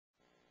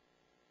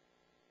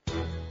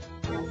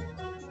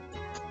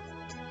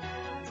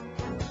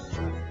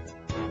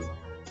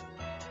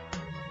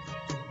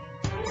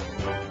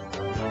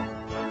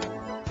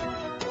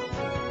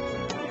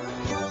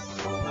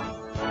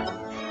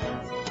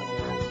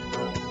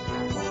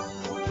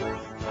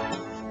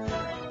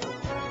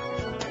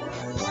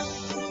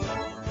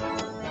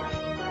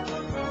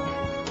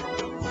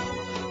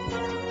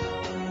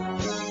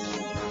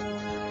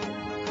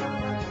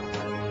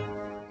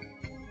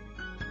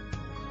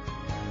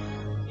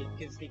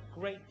gives me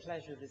great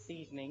pleasure this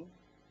evening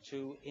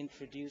to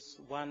introduce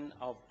one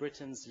of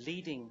Britain's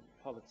leading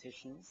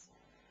politicians,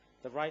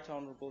 the Right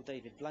Honourable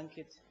David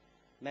Blunkett,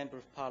 Member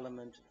of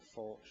Parliament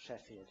for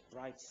Sheffield,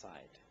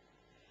 Brightside.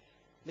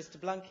 Mr.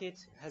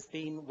 Blunkett has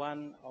been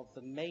one of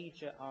the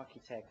major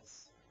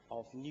architects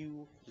of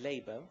New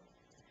Labour.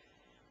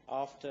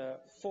 After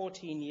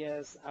 14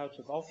 years out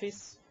of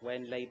office,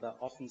 when Labour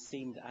often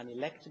seemed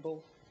unelectable,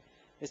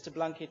 Mr.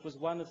 Blunkett was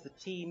one of the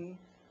team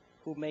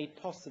who made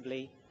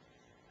possibly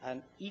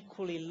an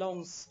equally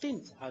long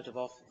stint out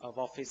of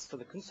office for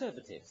the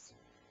Conservatives.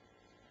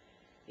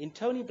 In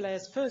Tony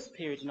Blair's first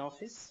period in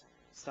office,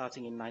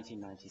 starting in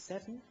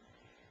 1997,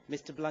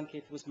 Mr.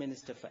 Blunkett was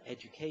Minister for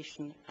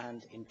Education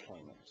and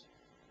Employment.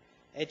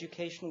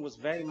 Education was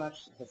very much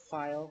the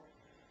file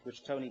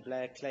which Tony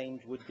Blair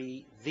claimed would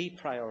be the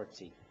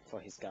priority for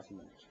his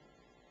government.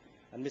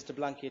 And Mr.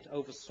 Blunkett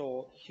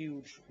oversaw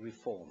huge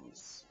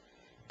reforms,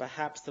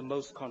 perhaps the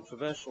most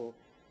controversial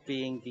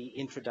being the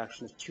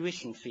introduction of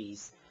tuition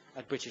fees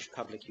at British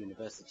public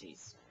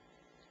universities.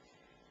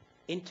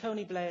 In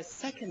Tony Blair's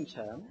second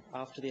term,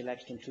 after the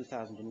election in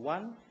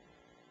 2001,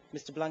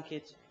 Mr.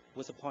 Blunkett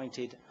was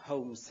appointed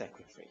Home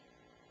Secretary.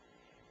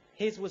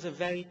 His was a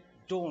very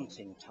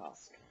daunting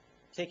task,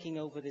 taking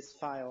over this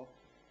file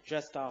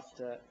just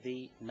after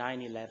the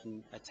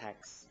 9/11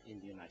 attacks in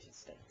the United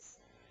States.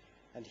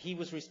 And he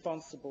was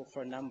responsible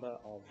for a number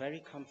of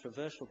very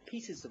controversial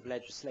pieces of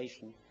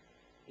legislation,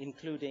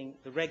 including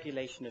the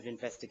Regulation of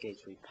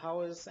Investigatory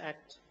Powers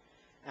Act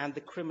and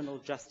the Criminal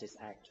Justice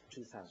Act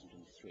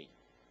 2003.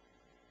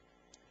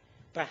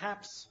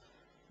 Perhaps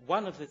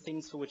one of the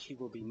things for which he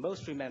will be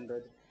most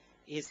remembered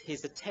is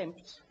his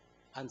attempt,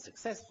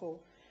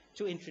 unsuccessful,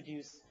 to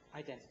introduce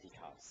identity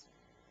cards.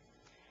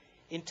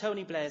 In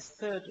Tony Blair's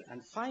third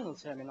and final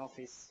term in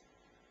office,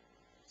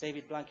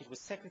 David Blunkett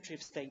was Secretary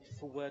of State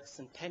for Works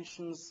and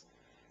Pensions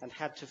and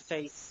had to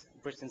face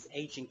Britain's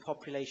ageing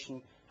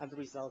population and the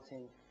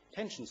resulting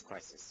pensions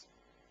crisis.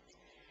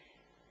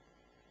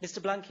 Mr.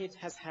 Blunkett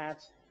has had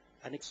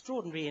an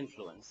extraordinary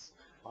influence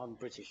on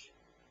British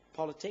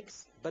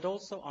politics, but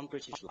also on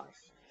British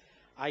life.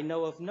 I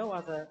know of no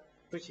other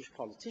British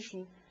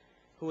politician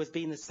who has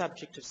been the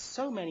subject of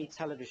so many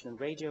television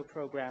and radio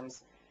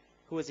programs,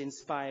 who has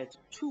inspired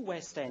 2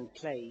 West End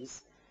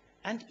plays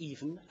and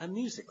even a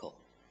musical.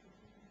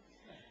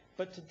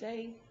 But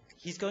today,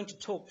 he's going to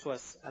talk to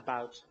us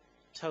about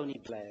Tony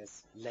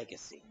Blair's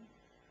legacy.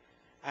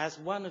 As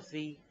one of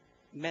the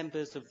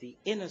members of the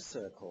inner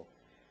circle,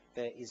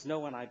 there is no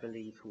one, I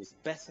believe, who is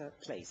better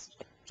placed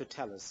to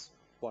tell us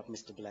what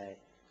Mr. Blair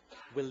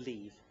will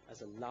leave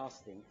as a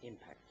lasting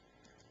impact.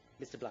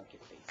 Mr. Blunkett,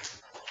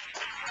 please.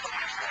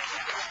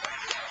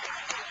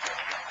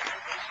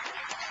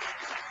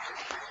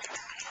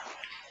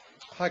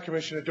 Hi,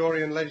 Commissioner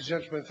Dorian, ladies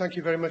and gentlemen. Thank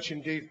you very much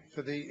indeed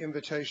for the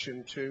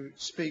invitation to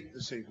speak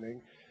this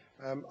evening.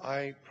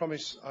 I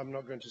promise I'm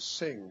not going to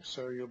sing,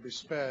 so you'll be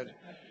spared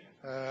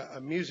a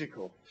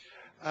musical.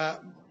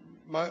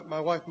 My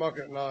wife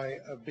Margaret and I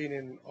have been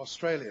in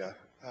Australia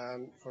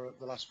for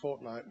the last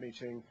fortnight,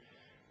 meeting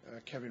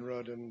Kevin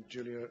Rudd and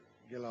Julia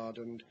Gillard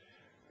and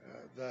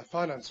their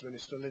Finance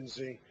Minister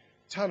Lindsay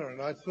Tanner.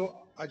 And I thought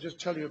I'd just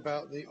tell you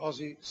about the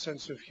Aussie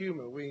sense of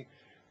humour. We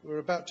were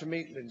about to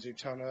meet Lindsay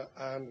Tanner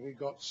and we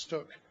got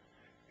stuck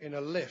in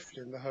a lift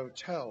in the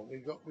hotel.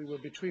 We were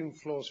between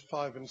floors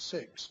 5 and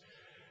 6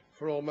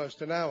 for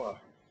almost an hour.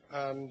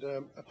 And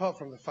apart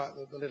from the fact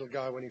that the little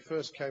guy, when he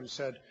first came,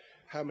 said,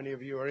 "How many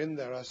of you are in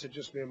there?" I said,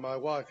 "Just me and my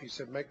wife." He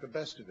said, "Make the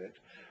best of it."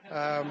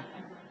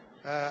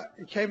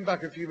 He came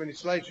back a few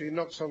minutes later. He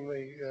knocks on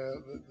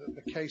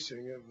the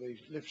casing of the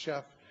lift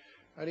shaft,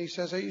 and he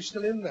says, "Are you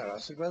still in there?" I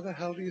said, "Where the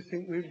hell do you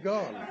think we've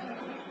gone?"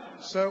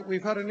 So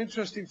we've had an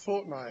interesting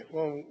fortnight,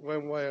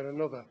 one way or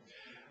another.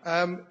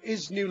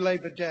 Is New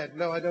Labour dead?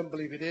 No, I don't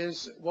believe it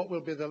is. What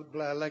will be the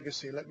Blair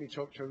legacy? Let me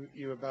talk to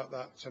you about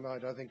that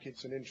tonight. I think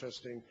it's an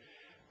interesting,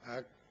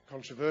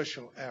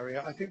 controversial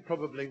area. I think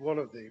probably one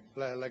of the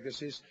Blair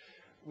legacies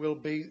will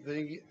be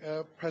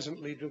the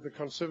present leader of the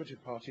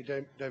Conservative Party,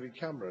 David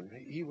Cameron.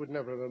 He would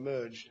never have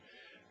emerged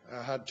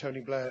had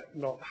Tony Blair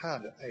not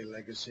had a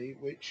legacy,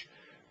 which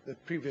the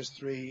previous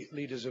 3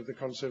 leaders of the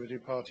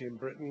Conservative Party in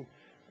Britain,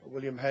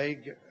 William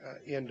Hague,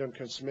 Ian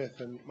Duncan Smith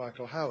and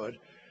Michael Howard,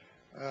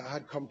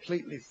 had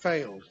completely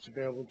failed to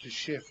be able to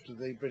shift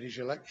the British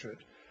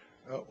electorate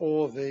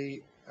or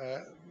the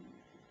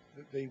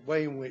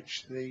way in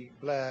which the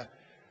Blair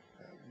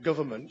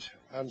government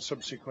and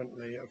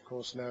subsequently, of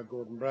course, now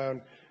Gordon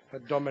Brown,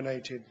 had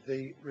dominated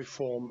the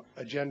reform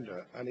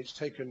agenda. And it's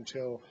taken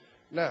till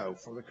now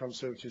for the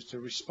Conservatives to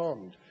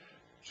respond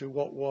to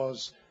what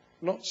was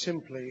not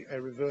simply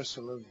a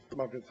reversal of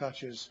Margaret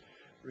Thatcher's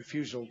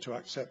refusal to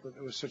accept that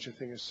there was such a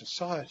thing as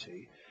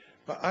society,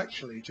 but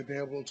actually to be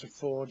able to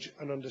forge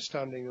an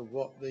understanding of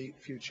what the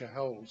future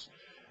holds.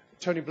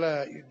 Tony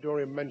Blair,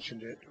 Dorian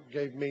mentioned it,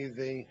 gave me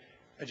the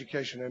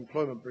education and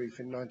employment brief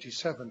in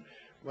 '97,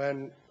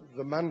 when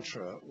the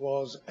mantra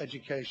was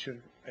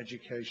education,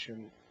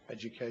 education,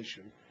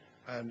 education,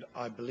 and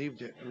I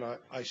believed it, and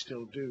I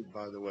still do,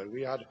 by the way.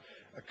 We had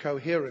a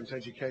coherent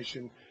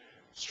education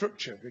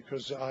structure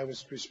because I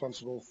was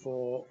responsible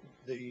for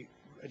the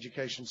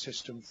education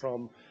system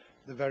from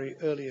the very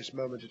earliest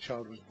moment a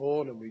child was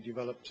born, and we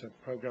developed a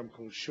program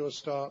called Sure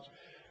Start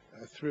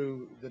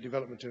through the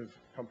development of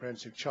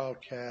comprehensive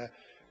childcare,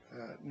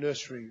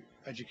 nursery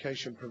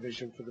education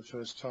provision for the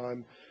first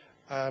time,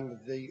 and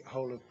the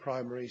whole of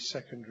primary,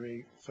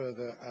 secondary,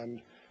 further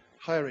and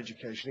higher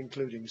education,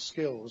 including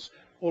skills.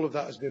 All of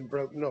that has been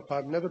broken up.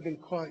 I've never been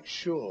quite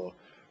sure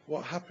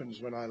what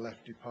happens when I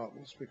left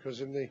departments,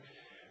 because in the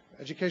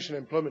Education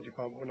and Employment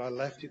Department, when I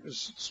left, it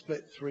was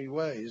split 3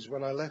 ways.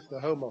 When I left the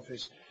Home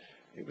Office,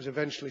 it was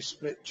eventually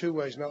split 2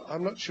 ways. Now,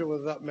 I'm not sure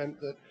whether that meant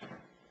that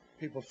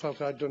people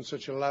felt I'd done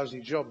such a lousy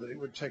job that it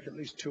would take at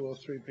least 2 or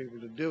 3 people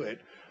to do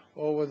it,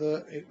 or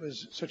whether it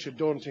was such a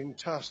daunting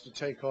task to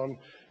take on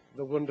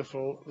the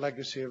wonderful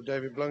legacy of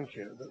David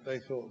Blunkett that they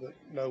thought that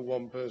no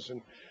one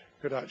person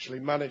could actually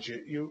manage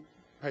it. You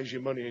pays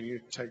your money and you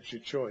take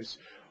your choice.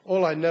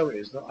 All I know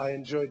is that I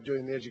enjoyed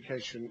doing the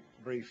education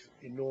brief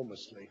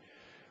enormously.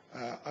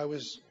 I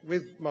was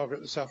with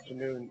Margaret this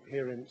afternoon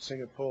here in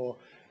Singapore,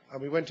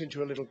 and we went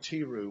into a little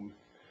tea room,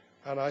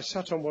 and I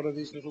sat on one of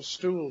these little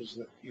stools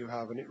that you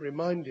have, and it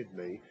reminded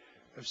me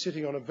of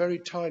sitting on a very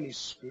tiny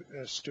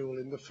stool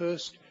in the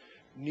first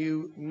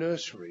new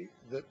nursery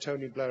that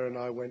Tony Blair and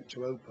I went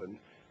to open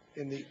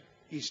in the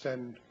East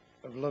End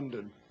of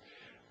London.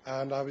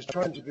 And I was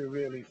trying to be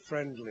really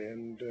friendly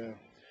and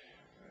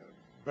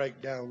break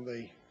down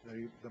the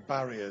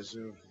barriers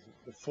of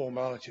the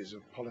formalities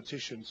of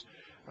politicians.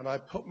 And I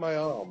put my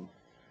arm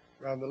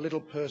around the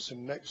little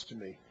person next to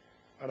me,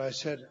 and I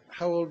said,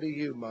 "How old are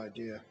you, my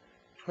dear?"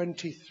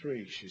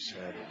 23, she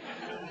said.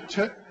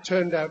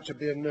 Turned out to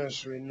be a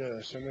nursery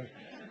nurse. And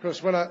of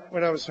course, when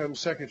I was Home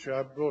Secretary,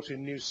 I brought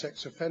in new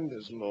sex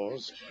offenders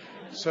laws.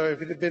 So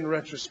if it had been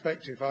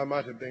retrospective, I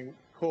might have been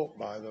caught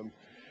by them.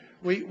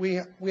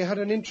 We had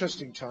an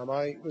interesting time.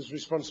 I was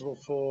responsible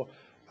for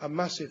a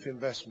massive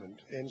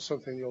investment in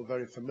something you're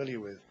very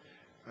familiar with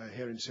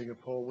here in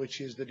Singapore,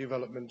 which is the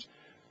development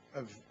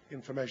of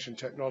information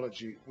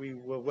technology. We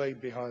were way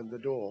behind the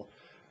door.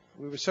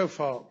 We were so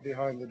far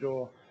behind the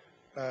door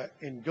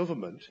in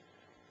government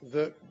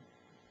that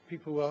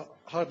people were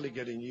hardly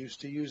getting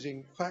used to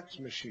using fax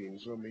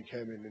machines when we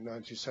came in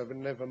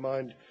 97, never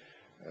mind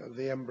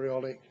the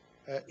embryonic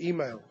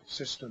email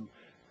system.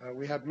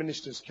 We had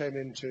ministers came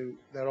into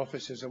their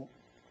offices and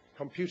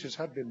computers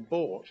had been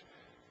bought,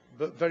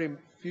 but very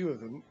few of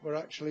them were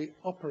actually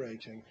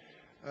operating.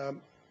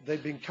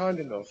 They'd been kind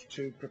enough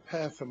to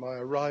prepare for my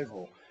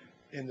arrival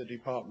in the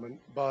department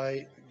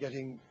by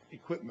getting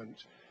equipment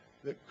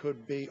that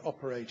could be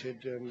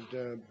operated and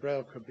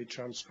Braille could be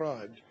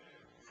transcribed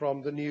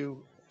from the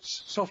new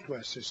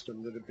software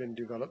system that had been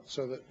developed,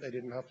 so that they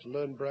didn't have to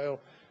learn Braille,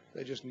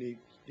 they just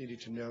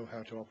needed to know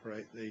how to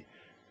operate the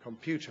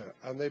computer.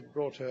 And they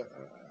brought a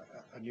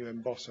new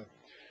embosser.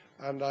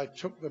 And I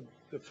took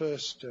the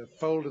first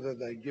folder that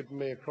they'd given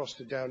me across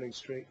to Downing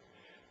Street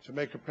to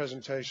make a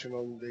presentation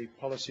on the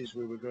policies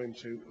we were going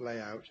to lay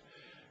out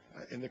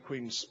in the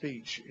Queen's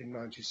speech in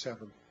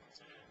 97.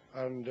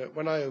 And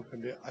when I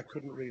opened it, I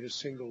couldn't read a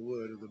single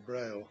word of the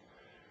Braille.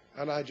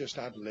 And I just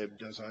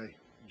ad-libbed, as I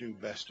do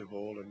best of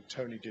all. And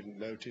Tony didn't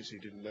notice. He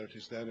didn't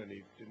notice then, and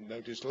he didn't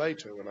notice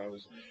later when I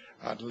was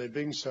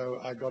ad-libbing. So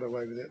I got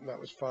away with it, and that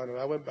was fine. And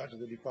I went back to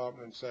the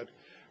department and said,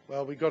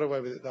 well, we got away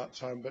with it that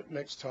time, but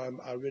next time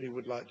I really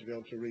would like to be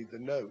able to read the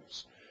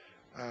notes.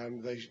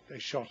 And they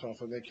shot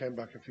off, and they came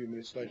back a few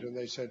minutes later, and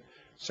they said,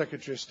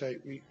 Secretary of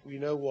State, we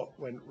know what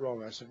went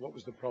wrong. I said, what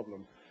was the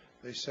problem?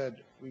 They said,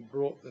 we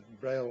brought the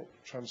Braille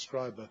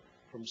transcriber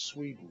from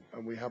Sweden,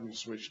 and we haven't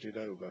switched it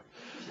over.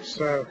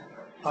 So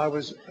I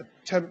was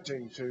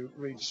attempting to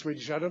read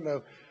Swedish. I don't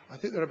know, I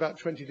think there are about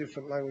 20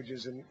 different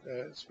languages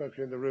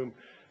spoken in the room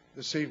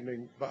this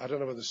evening, but I don't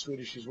know whether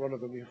Swedish is one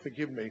of them. You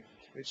forgive me.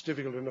 It's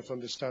difficult enough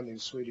understanding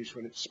Swedish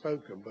when it's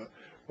spoken, but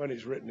when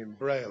it's written in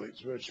Braille,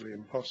 it's virtually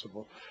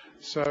impossible.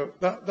 So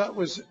that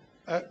was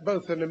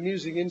both an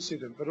amusing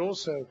incident, but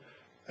also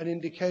an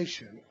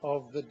indication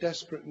of the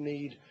desperate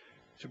need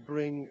to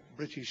bring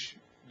British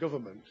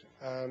government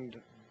and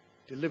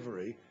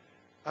delivery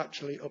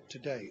actually up to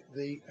date.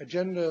 The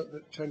agenda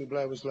that Tony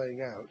Blair was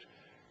laying out,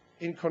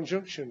 in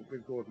conjunction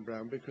with Gordon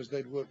Brown, because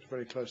they'd worked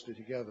very closely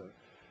together,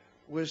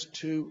 was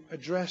to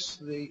address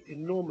the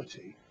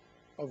enormity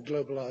of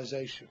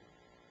globalization,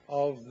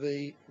 of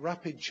the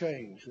rapid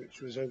change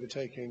which was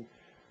overtaking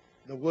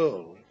the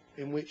world,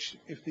 in which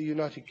if the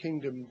United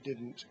Kingdom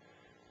didn't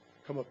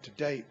come up to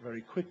date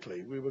very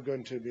quickly, we were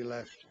going to be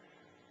left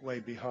way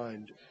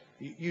behind.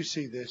 You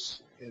see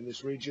this in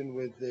this region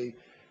with the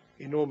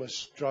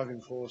enormous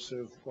driving force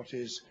of what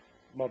is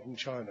modern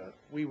China.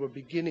 We were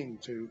beginning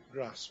to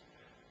grasp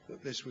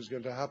that this was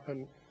going to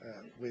happen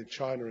with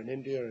China and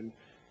India and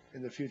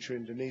in the future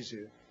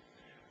Indonesia.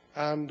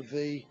 And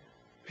the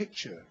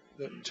picture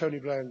that Tony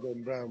Blair and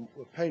Gordon Brown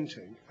were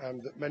painting,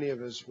 and that many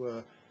of us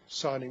were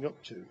signing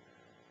up to,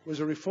 was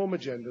a reform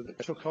agenda that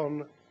took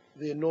on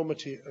the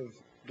enormity of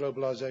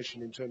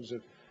globalization in terms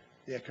of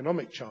the the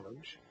economic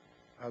challenge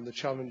and the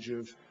challenge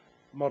of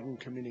modern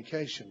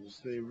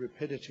communications, the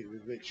rapidity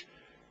with which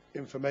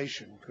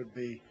information could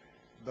be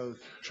both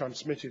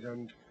transmitted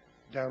and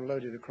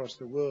downloaded across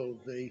the world,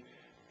 the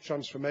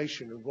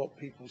transformation of what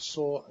people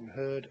saw and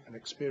heard and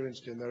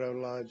experienced in their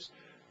own lives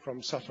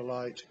from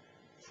satellite,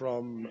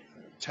 from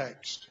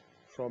text,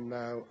 from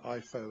now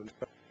iPhone.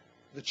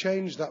 The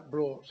change that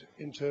brought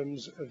in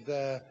terms of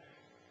their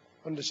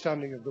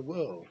understanding of the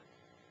world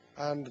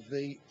and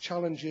the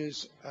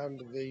challenges and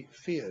the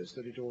fears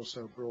that it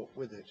also brought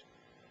with it.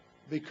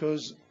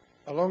 Because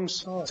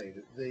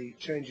alongside the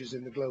changes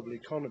in the global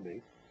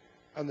economy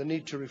and the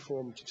need to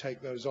reform to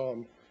take those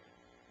on,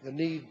 the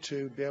need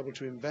to be able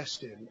to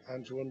invest in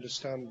and to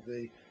understand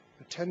the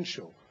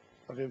potential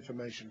of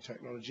information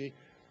technology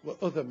were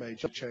other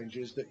major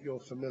changes that you're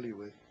familiar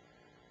with.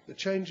 The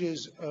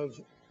changes of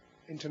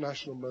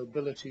international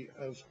mobility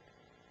of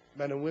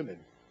men and women,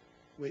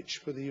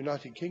 which for the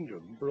United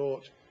Kingdom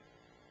brought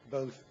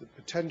both the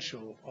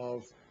potential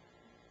of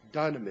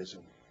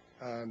dynamism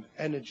and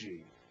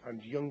energy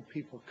and young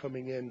people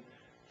coming in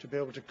to be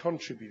able to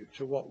contribute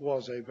to what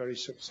was a very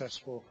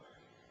successful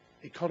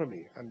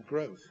economy and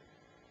growth.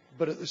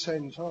 But at the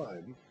same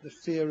time, the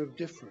fear of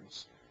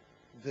difference,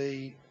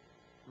 the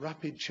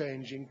rapid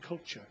change in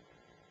culture,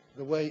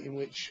 the way in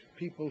which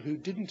people who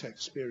didn't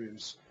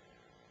experience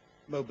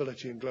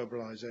mobility and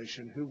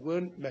globalization, who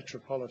weren't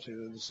metropolitan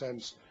in the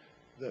sense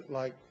that,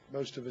 like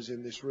most of us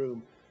in this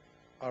room,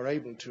 are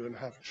able to and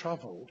have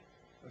travelled,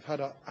 have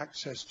had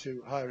access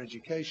to higher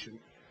education,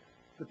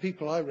 the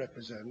people I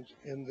represent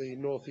in the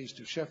northeast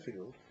of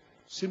Sheffield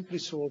simply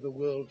saw the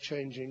world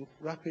changing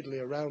rapidly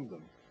around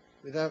them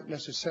without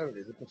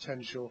necessarily the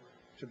potential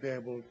to be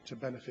able to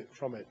benefit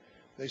from it.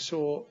 They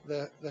saw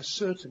their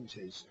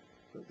certainties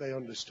that they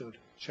understood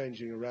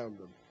changing around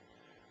them.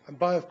 And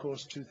by, of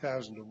course,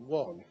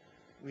 2001,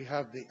 we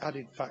had the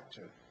added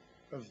factor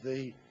of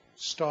the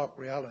stark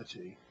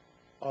reality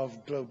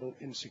of global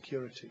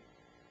insecurity,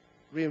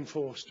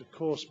 reinforced, of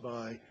course,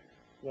 by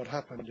what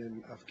happened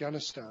in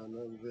Afghanistan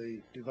and the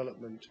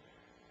development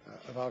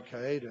of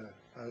Al-Qaeda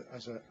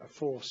as a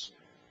force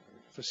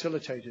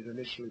facilitated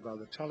initially by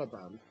the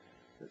Taliban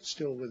that's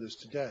still with us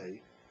today,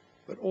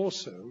 but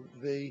also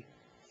the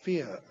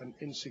fear and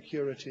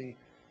insecurity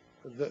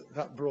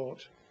that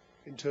brought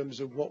in terms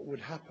of what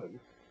would happen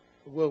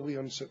were we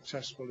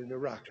unsuccessful in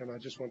Iraq. And I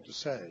just want to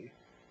say,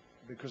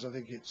 because I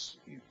think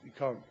you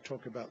can't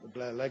talk about the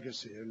Blair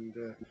legacy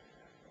and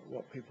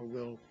what people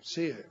will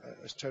see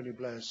as Tony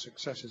Blair's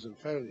successes and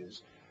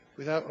failures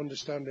without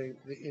understanding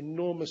the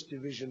enormous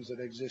divisions that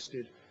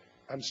existed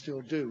and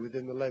still do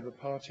within the Labour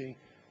Party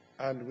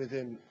and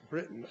within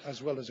Britain,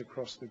 as well as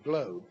across the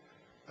globe,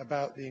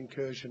 about the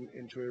incursion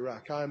into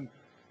Iraq. I'm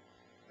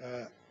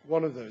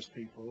one of those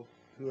people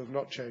who have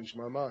not changed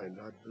my mind.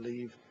 I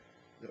believe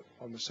that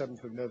on the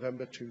 7th of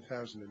November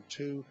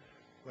 2002,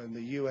 when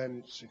the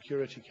UN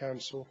Security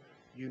Council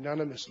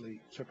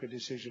unanimously took a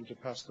decision to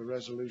pass the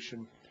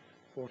resolution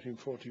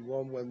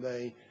 1441, when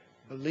they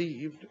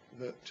believed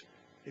that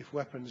if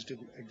weapons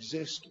didn't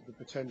exist, the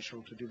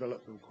potential to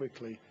develop them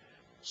quickly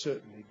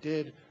certainly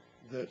did,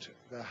 that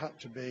there had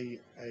to be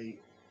a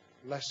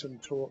lesson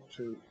taught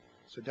to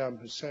Saddam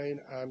Hussein,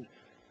 and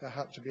there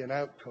had to be an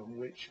outcome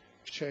which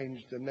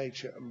changed the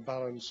nature and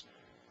balance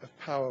of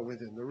power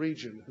within the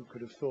region. Who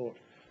could have thought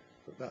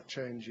that that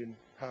change in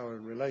power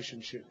and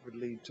relationship would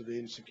lead to the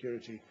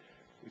insecurity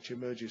which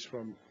emerges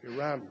from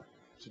Iran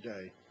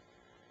today?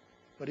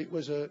 But it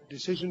was a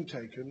decision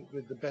taken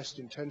with the best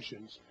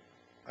intentions,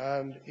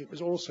 and it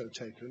was also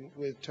taken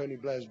with Tony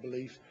Blair's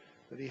belief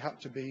that he had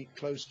to be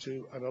close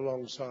to and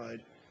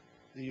alongside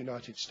the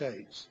United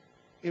States,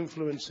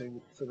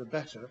 influencing for the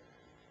better,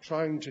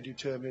 trying to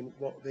determine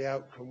what the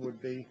outcome would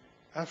be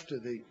after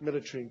the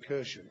military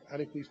incursion.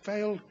 And if we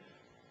failed,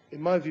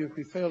 in my view, if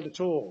we failed at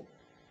all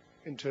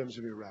in terms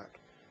of Iraq,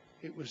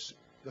 it was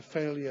the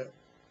failure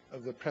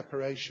of the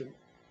preparation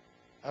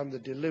and the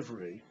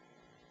delivery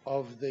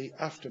of the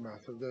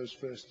aftermath of those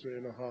first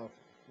 3.5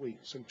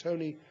 weeks. And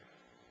Tony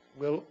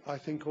will, I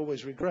think,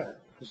 always regret,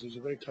 because he's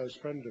a very close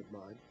friend of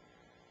mine,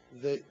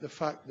 the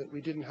fact that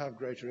we didn't have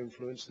greater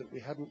influence, that we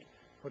hadn't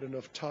put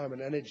enough time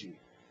and energy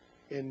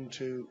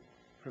into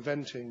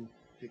preventing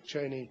Dick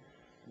Cheney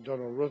and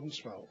Donald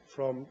Rumsfeld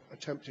from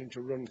attempting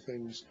to run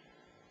things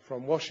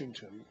from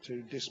Washington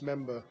to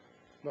dismember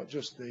not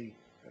just the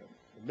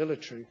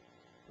military,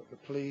 but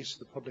the police,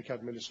 the public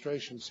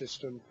administration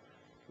system,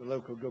 the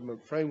local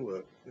government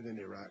framework within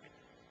Iraq,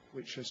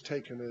 which has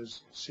taken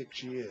us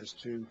 6 years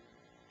to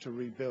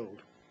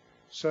rebuild.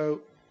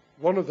 So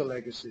one of the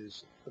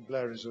legacies of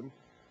Blairism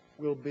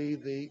will be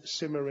the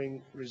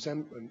simmering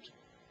resentment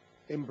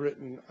in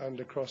Britain and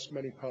across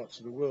many parts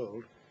of the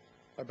world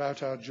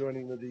about our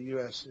joining with the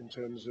US in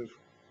terms of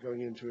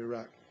going into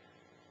Iraq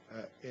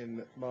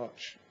in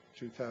March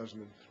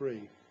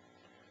 2003.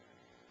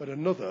 But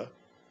another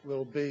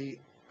will be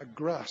a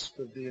grasp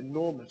of the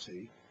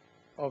enormity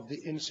of the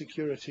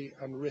insecurity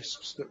and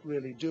risks that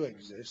really do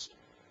exist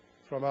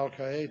from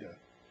Al-Qaeda,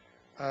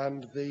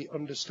 and the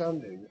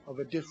understanding of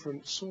a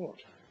different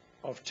sort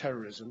of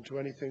terrorism to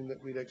anything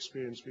that we'd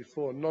experienced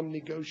before,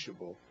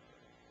 non-negotiable,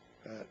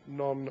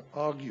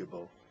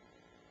 non-arguable,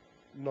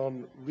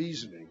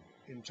 non-reasoning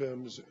in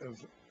terms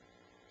of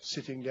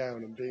sitting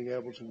down and being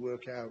able to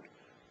work out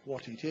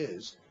what it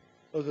is,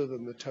 other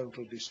than the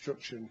total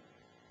destruction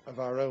of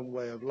our own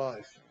way of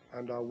life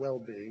and our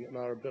well-being and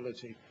our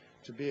ability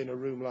to be in a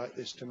room like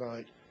this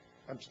tonight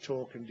and to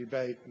talk and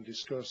debate and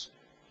discuss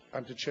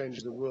and to change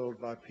the world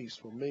by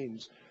peaceful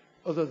means.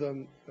 Other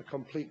than the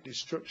complete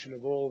destruction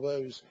of all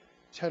those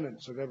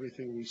tenets of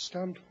everything we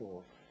stand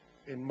for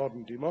in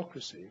modern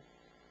democracy,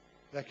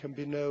 there can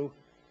be no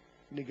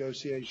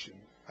negotiation.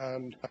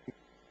 And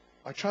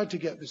I tried to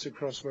get this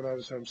across when I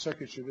was Home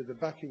Secretary with the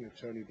backing of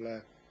Tony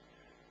Blair.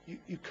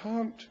 You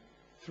can't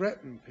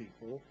threaten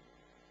people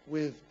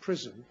with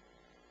prison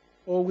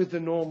or with the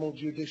normal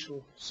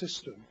judicial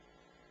system.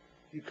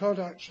 You can't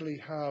actually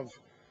have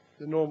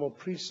the normal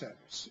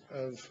precepts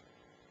of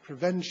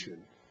prevention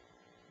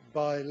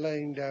by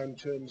laying down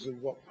terms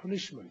of what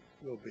punishment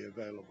will be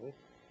available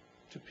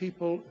to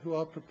people who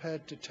are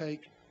prepared to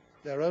take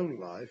their own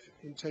life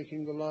in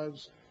taking the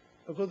lives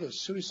of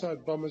others.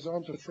 Suicide bombers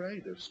aren't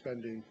afraid of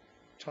spending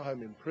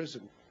time in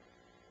prison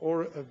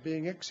or of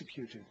being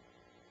executed.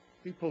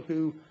 People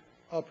who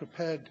are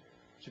prepared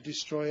to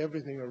destroy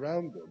everything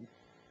around them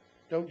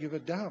don't give a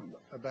damn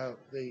about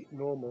the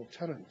normal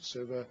tenets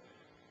of a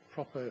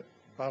proper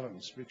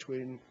balance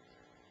between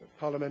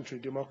parliamentary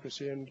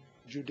democracy and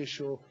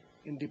judicial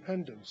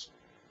independence.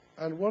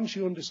 And once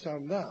you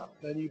understand that,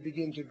 then you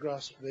begin to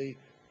grasp the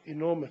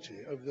enormity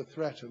of the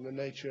threat and the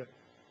nature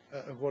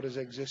of what has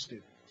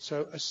existed.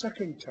 So a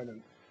second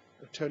tenet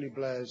of Tony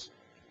Blair's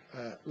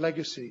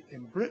legacy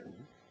in Britain,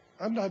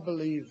 and I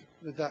believe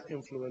with that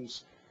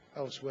influence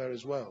elsewhere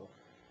as well,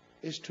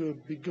 is to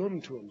have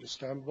begun to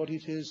understand what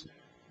it is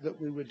that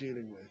we were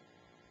dealing with.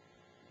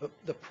 But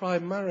the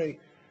primary,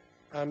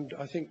 and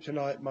I think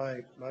tonight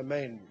my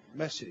main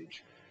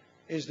message,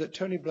 is that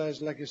Tony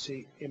Blair's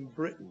legacy in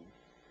Britain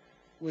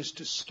was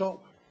to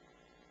stop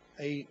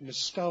a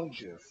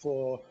nostalgia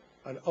for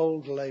an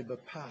old Labour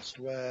past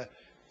where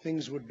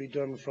things would be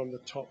done from the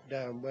top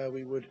down, where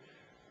we would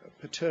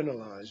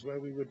paternalise, where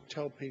we would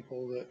tell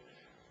people that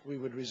we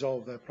would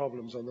resolve their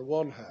problems on the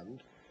one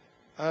hand,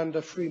 and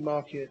a free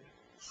market,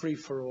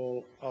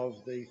 free-for-all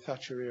of the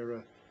Thatcher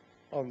era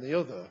on the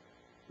other,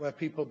 where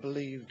people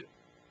believed,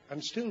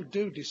 and still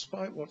do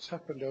despite what's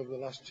happened over the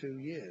last 2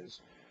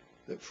 years,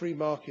 that free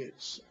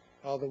markets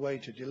are the way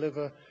to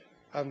deliver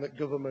and that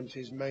government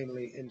is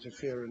mainly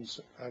interference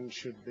and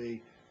should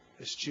be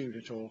eschewed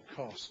at all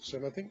costs.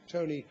 And I think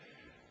Tony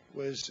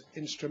was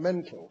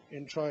instrumental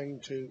in trying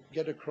to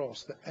get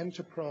across that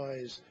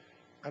enterprise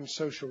and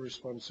social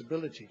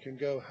responsibility can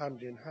go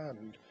hand in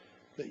hand,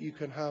 that you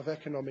can have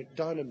economic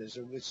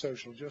dynamism with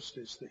social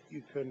justice, that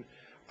you can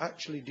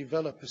actually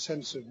develop a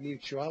sense of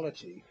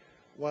mutuality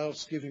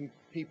whilst giving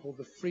people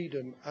the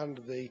freedom and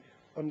the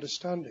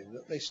understanding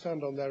that they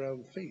stand on their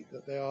own feet,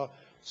 that they are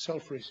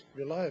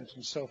self-reliant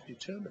and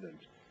self-determinant.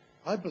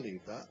 I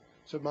believe that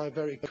to my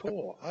very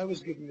core. I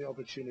was given the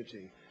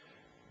opportunity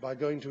by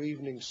going to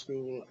evening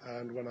school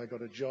and when I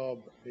got a job,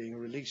 being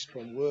released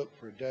from work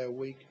for a day a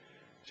week,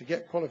 to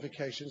get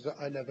qualifications that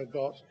I never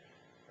got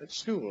at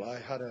school. I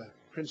had a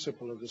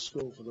principal of the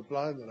school for the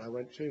blind that I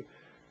went to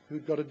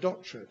who'd got a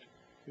doctorate,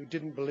 who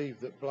didn't believe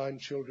that blind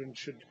children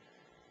should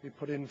be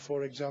put in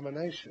for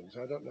examinations.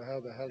 I don't know how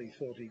the hell he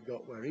thought he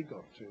got where he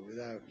got to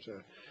without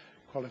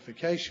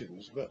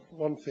qualifications, but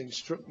one thing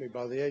struck me: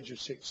 by the age of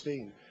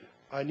 16,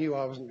 I knew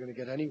I wasn't going to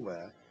get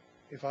anywhere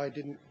if I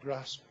didn't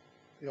grasp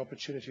the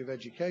opportunity of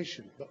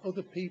education. But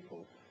other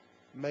people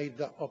made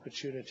that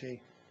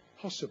opportunity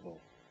possible,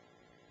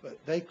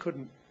 but they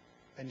couldn't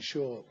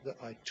ensure that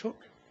I took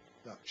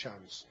that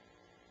chance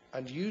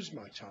and used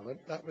my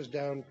talent. That was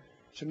down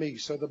to me.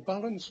 So the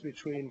balance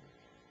between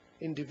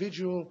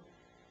individual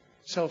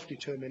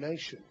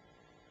self-determination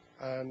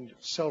and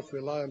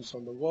self-reliance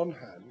on the one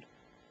hand,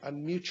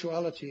 and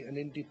mutuality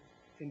and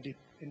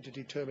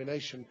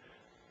interdetermination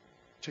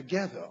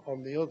together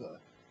on the other,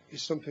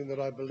 is something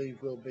that I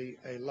believe will be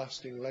a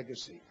lasting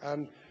legacy.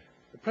 And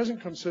the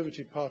present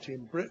Conservative Party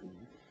in Britain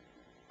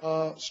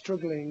are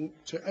struggling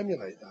to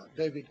emulate that.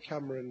 David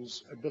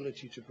Cameron's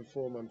ability to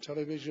perform on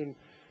television,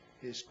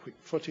 his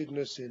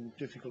quick-footedness in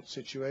difficult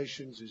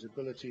situations, his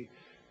ability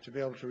to be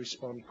able to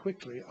respond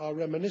quickly, are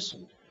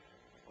reminiscent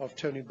of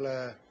Tony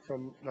Blair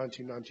from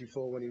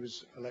 1994 when he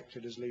was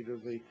elected as leader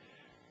of the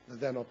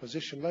then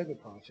opposition Labour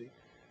Party.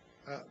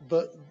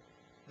 But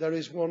there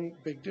is one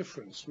big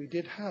difference. We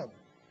did have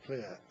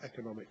clear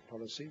economic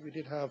policy. We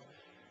did have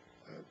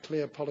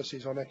clear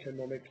policies on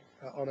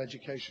on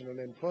education and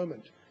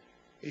employment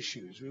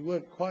issues. We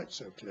weren't quite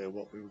so clear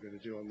what we were going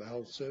to do on the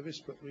health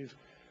service, but we've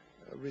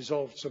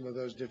resolved some of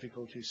those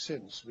difficulties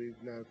since.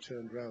 We've now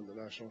turned around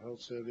the National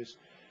Health Service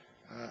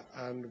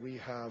and we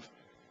have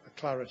a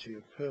clarity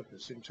of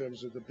purpose in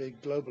terms of the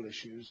big global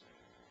issues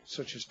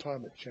such as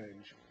climate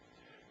change.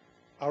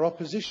 Our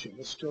opposition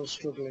is still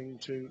struggling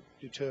to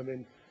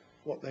determine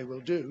what they will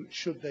do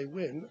should they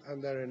win,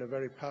 and they're in a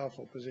very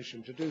powerful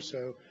position to do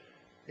so,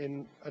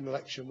 in an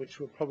election which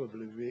will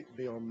probably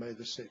be on May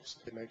the 6th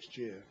next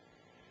year.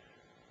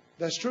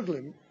 They're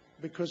struggling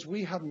because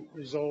we haven't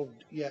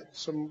resolved yet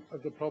some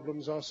of the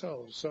problems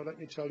ourselves. So let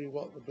me tell you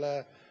what the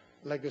Blair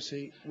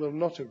legacy will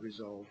not have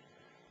resolved.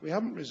 We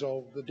haven't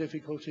resolved the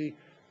difficulty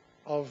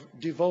of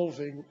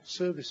devolving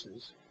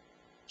services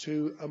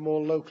to a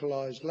more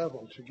localised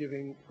level, to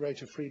giving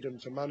greater freedom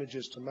to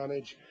managers to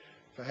manage,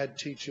 for head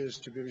teachers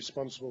to be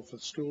responsible for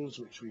schools,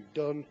 which we've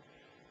done,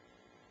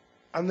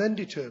 and then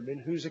determine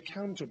who's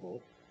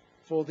accountable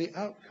for the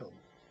outcome.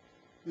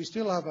 We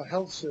still have a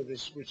health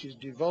service which is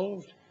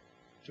devolved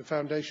to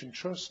foundation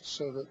trusts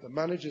so that the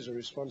managers are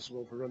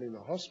responsible for running the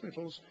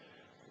hospitals,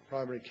 the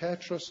primary care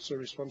trusts are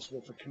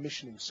responsible for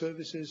commissioning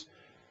services,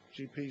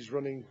 GPs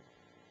running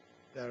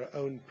their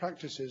own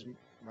practices.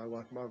 My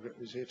wife Margaret,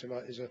 who's here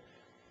tonight,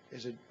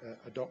 is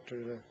a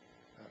doctor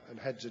and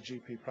heads a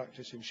GP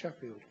practice in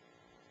Sheffield.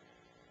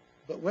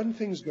 But when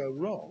things go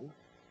wrong,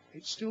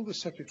 it's still the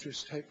Secretary of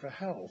State for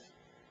Health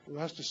who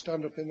has to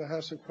stand up in the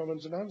House of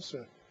Commons and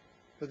answer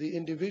for the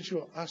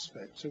individual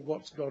aspects of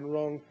what's gone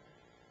wrong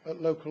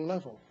at local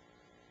level.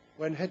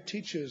 When head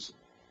teachers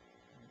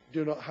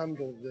do not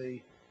handle the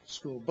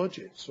school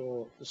budgets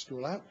or the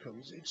school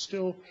outcomes, it's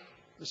still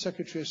the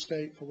Secretary of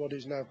State for what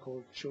is now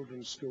called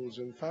Children's Schools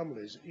and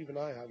Families. Even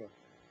I have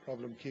a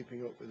problem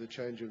keeping up with the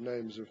change of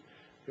names of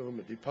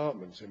government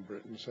departments in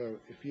Britain, so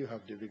if you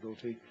have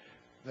difficulty,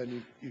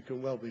 then you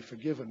can well be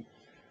forgiven.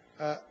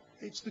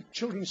 It's the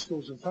Children's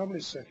Schools and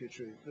Families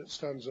Secretary that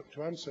stands up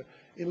to answer.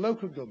 In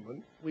local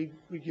government, we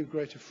give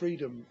greater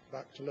freedom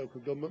back to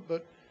local government,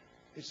 but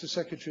it's the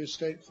Secretary of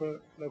State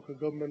for Local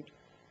Government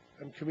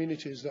and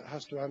Communities that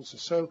has to answer.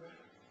 So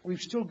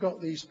we've still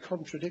got these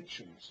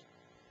contradictions,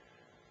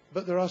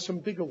 but there are some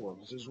bigger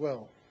ones as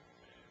well.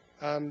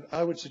 And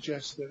I would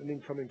suggest that an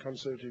incoming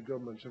Conservative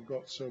government have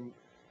got some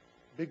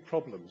big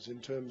problems in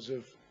terms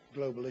of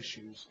global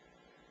issues.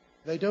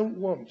 They don't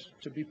want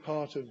to be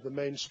part of the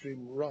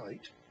mainstream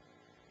right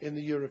in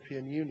the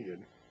European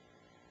Union,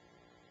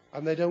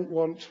 and they don't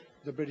want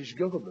the British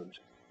government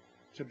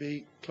to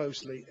be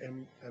closely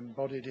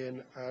embodied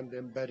in and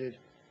embedded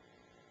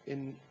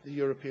in the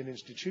European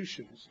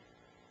institutions.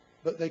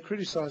 But they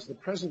criticise the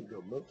present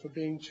government for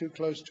being too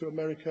close to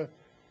America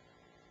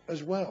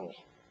as well.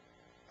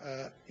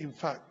 In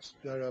fact,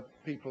 there are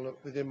people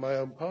within my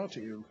own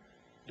party who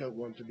don't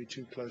want to be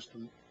too close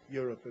to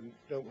Europe and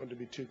don't want to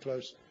be too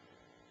close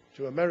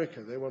to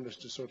America. They want us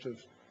to sort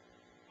of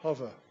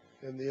hover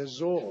in the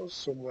Azores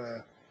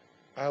somewhere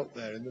out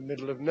there in the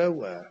middle of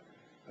nowhere,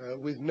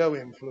 with no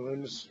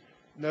influence,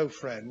 no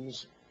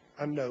friends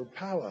and no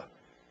power.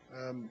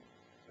 I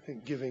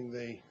think giving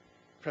the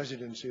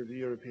presidency of the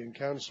European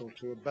Council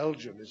to a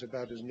Belgium is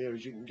about as near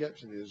as you can get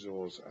to the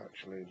Azores,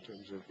 actually, in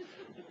terms of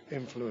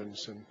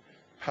influence and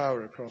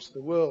power across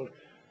the world.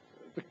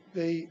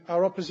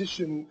 Our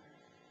opposition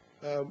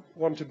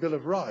want a Bill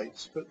of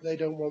Rights, but they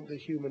don't want the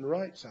Human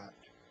Rights Act.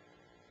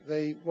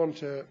 They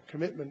want a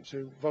commitment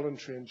to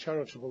voluntary and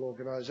charitable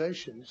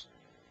organisations,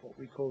 what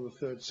we call the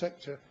third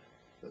sector,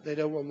 but they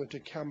don't want them to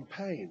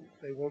campaign.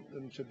 They want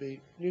them to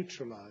be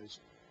neutralised.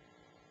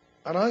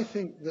 And I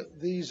think that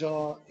these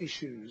are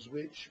issues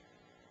which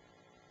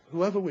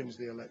whoever wins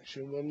the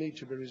election will need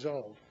to be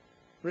resolved.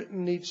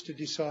 Britain needs to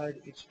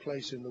decide its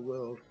place in the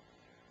world.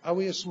 Are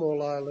we a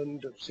small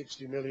island of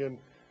 60 million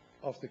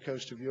off the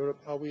coast of Europe,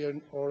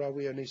 or are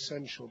we an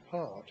essential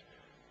part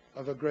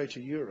of a greater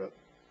Europe,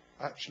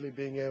 actually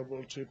being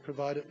able to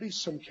provide at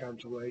least some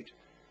counterweight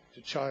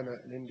to China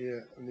and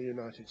India and the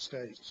United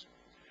States?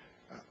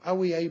 Are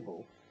we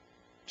able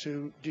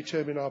to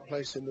determine our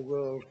place in the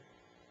world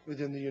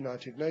within the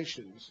United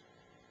Nations?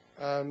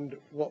 And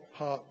what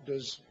part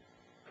does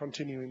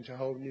continuing to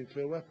hold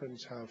nuclear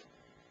weapons have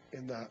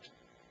in that?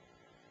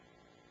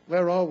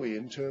 Where are we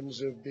in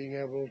terms of being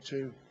able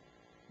to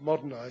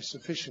modernise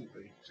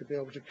sufficiently to be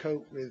able to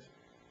cope with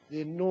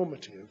the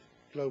enormity of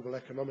global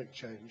economic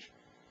change?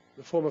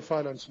 The former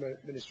finance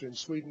minister in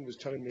Sweden was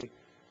telling me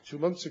 2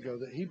 months ago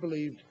that he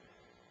believed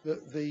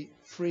that the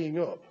freeing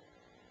up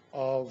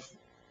of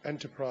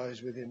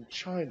enterprise within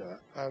China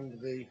and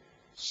the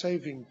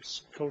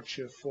savings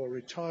culture for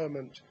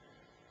retirement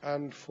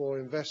and for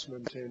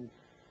investment in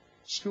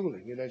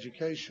schooling, in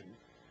education,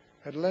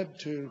 had led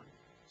to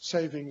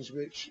savings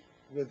which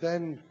were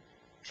then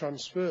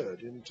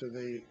transferred into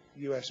the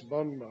US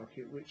bond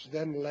market, which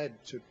then led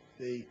to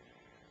the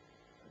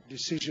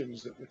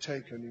decisions that were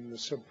taken in the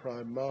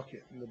subprime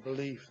market and the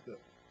belief that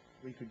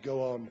we could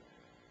go on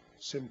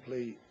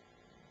simply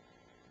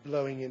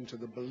blowing into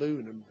the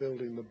balloon and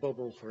building the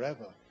bubble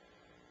forever,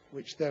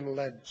 which then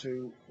led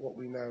to what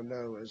we now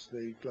know as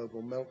the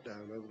global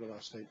meltdown over the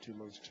last 18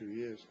 months, 2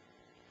 years.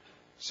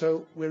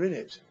 So we're in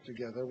it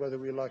together, whether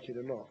we like it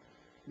or not.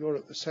 You're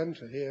at the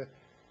centre here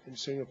in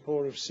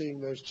Singapore of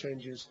seeing those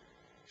changes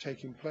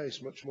taking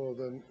place much more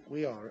than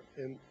we are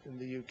in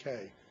the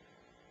UK.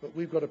 But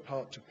we've got a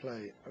part to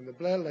play, and the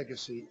Blair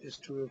legacy is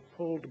to have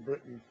pulled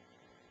Britain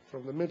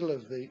from the middle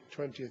of the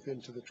 20th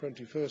into the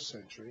 21st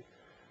century,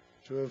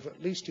 to have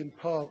at least in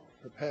part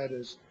prepared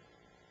us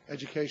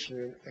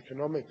educationally and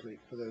economically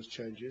for those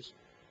changes,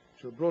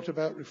 to have brought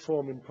about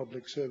reform in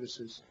public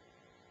services.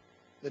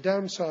 The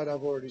downside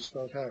I've already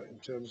spelled out in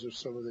terms of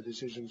some of the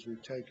decisions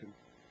we've taken,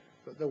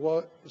 but there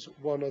was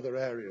one other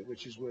area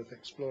which is worth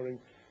exploring,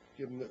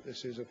 given that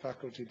this is a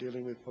faculty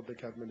dealing with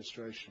public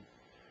administration.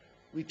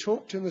 We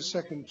talked in the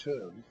second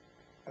term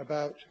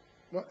about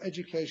not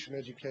education,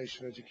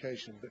 education,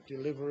 education, but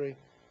delivery,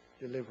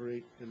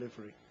 delivery,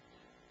 delivery.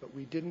 But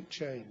we didn't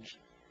change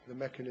the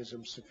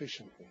mechanism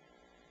sufficiently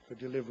for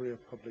delivery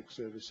of public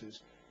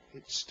services.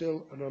 It's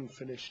still an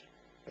unfinished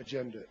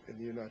agenda in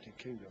the United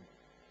Kingdom.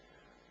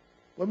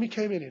 When we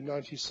came in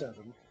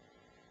 97,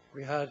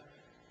 we had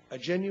a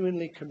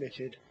genuinely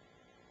committed,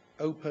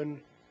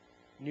 open,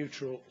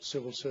 neutral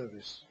civil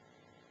service.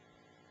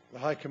 The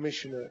High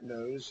Commissioner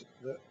knows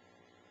that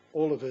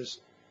all of us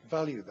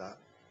value that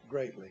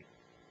greatly.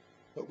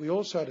 But we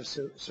also had a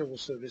civil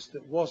service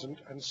that wasn't,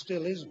 and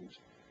still isn't,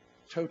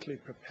 totally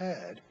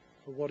prepared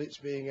for what it's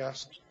being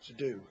asked to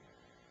do.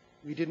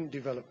 We didn't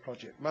develop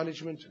project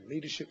management and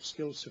leadership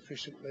skills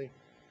sufficiently.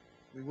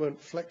 We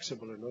weren't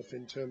flexible enough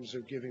in terms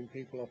of giving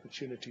people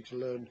opportunity to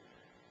learn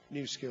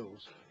new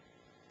skills.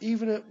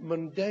 Even at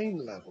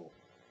mundane level,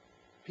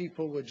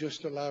 people were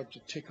just allowed to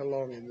tick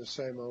along in the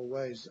same old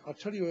ways. I'll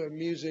tell you an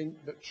amusing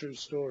but true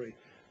story,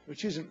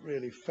 which isn't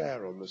really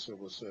fair on the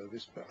civil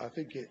service, but I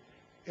think it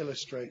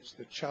illustrates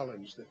the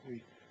challenge that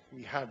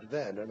we had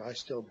then, and I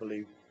still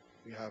believe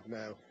we have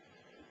now.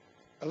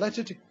 A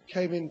letter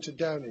came into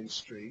Downing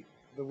Street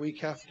the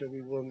week after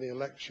we won the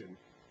election,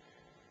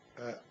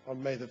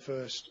 on May the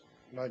 1st,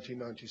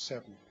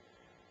 1997.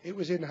 It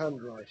was in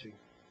handwriting.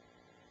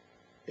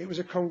 It was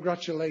a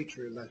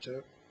congratulatory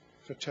letter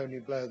for Tony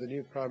Blair, the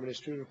new Prime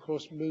Minister, who of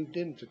course moved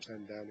into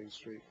 10 Downing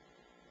Street.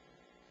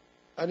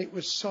 And it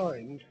was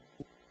signed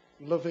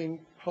Loving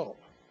Pop.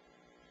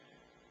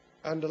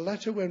 And a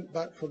letter went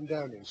back from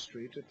Downing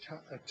Street,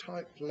 a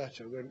typed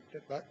letter went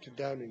back to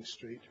Downing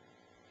Street,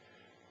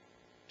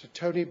 to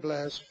Tony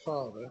Blair's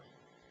father,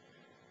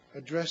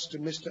 addressed to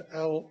Mr.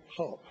 L.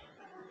 Pop.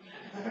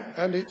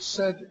 And it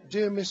said,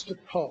 "Dear Mr.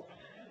 Pop,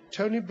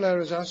 Tony Blair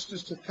has asked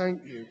us to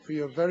thank you for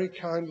your very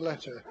kind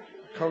letter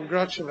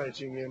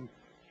congratulating him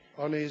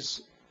on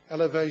his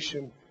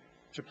elevation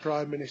to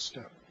Prime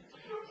Minister."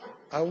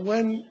 And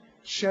when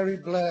Sherry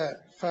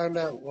Blair found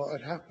out what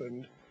had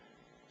happened,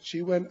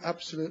 she went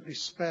absolutely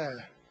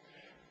spare.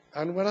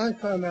 And when I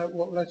found out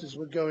what letters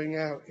were going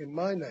out in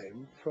my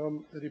name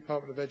from the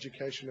Department of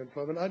Education and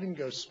Employment, I didn't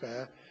go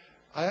spare.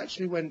 I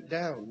actually went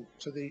down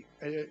to the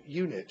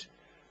unit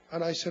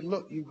and I said,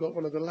 "Look, you've got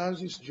one of the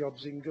lousiest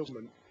jobs in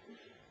government.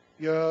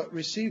 You're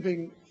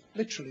receiving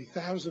literally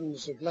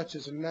thousands of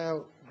letters and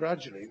now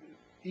gradually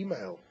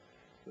email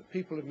that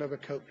people have never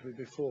coped with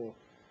before.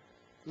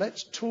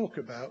 Let's talk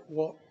about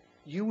what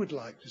you would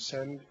like to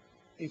send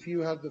if you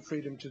had the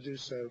freedom to do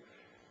so.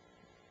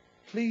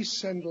 Please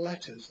send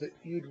letters that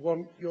you'd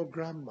want your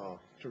grandma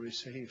to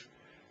receive.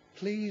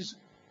 Please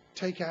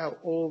take out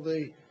all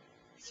the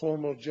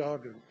formal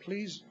jargon.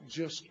 Please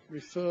just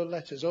refer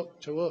letters up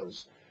to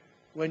us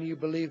when you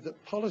believe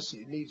that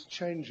policy needs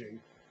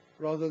changing,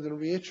 rather than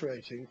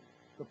reiterating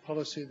the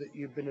policy that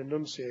you've been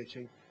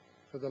enunciating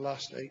for the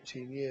last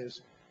 18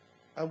 years.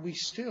 And we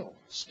still,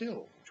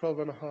 12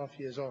 and a half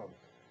years on,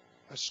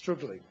 are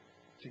struggling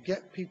to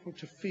get people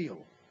to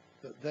feel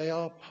that they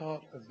are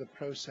part of the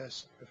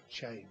process of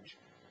change.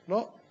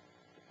 Not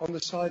on the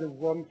side of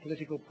one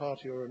political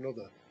party or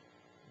another,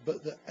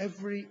 but that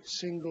every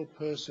single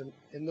person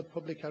in the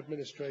public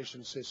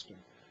administration system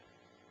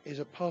is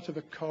a part of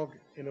a cog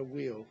in a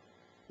wheel,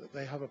 that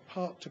they have a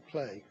part to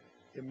play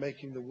in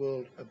making the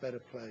world a better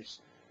place.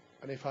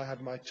 And if I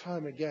had my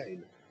time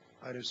again,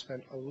 I'd have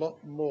spent a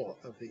lot more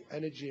of the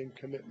energy and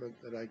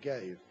commitment that I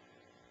gave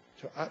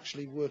to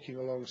actually working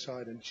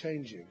alongside and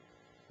changing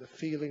the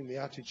feeling, the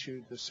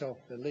attitude, the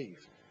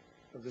self-belief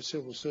of the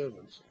civil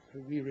servants who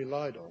we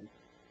relied on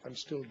and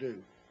still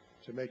do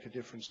to make a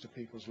difference to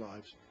people's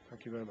lives.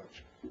 Thank you very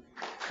much.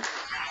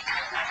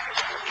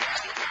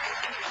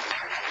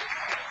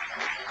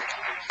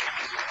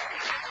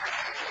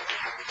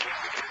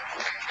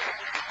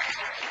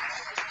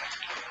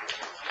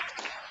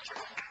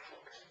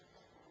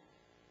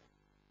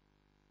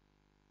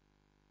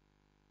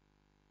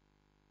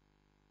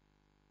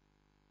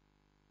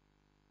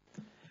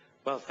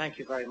 Well, thank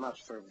you very much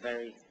for a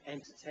very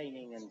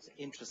entertaining and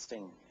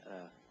interesting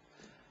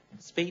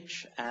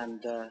speech.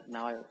 And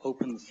now I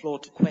open the floor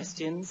to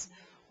questions.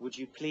 Would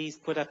you please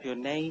put up your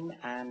name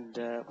and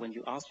when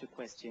you ask your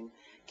question,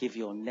 give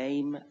your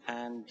name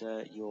and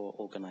your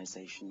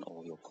organization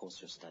or your course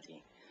you're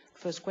studying.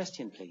 First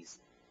question, please.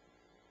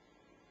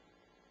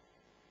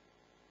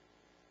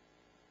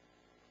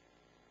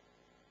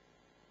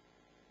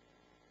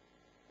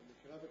 And we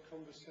can have a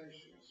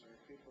conversation, so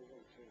if people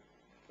want to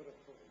put a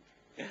point,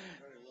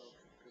 very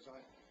welcome. Because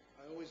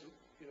I always,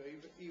 you know,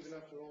 even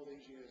after all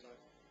these years,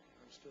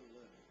 I'm still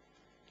learning.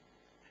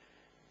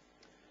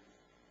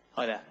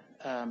 Hi there,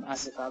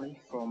 Asif Ali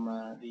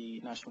from the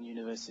National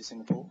University of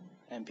Singapore,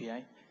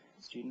 MPA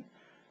student.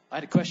 I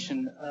had a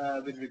question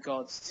with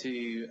regards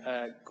to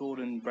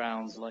Gordon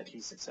Brown's likely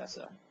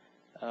successor.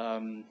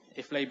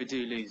 If Labour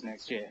do lose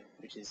next year,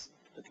 which is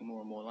looking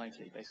more and more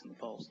likely based on the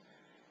polls,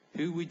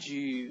 who would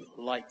you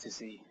like to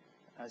see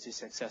as your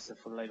successor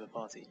for the Labour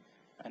Party?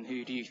 And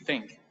who do you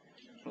think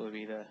will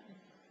be the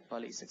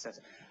likely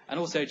successor? And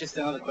also, just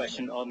another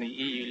question on the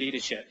EU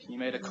leadership. You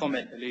made a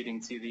comment alluding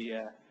to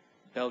the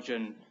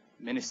Belgian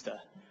minister.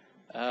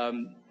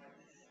 The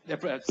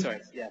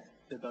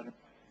Belgian.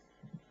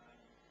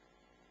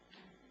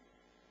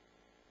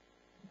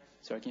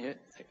 Sorry, can you hear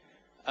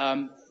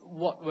it?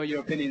 What were your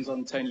opinions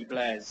on Tony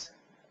Blair's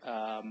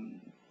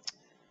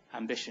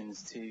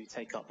ambitions to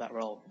take up that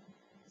role?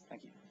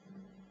 Thank you.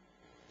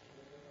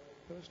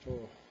 First,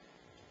 or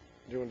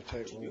do you want to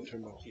take one or two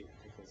more?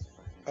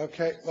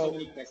 Okay,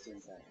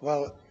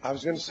 well, I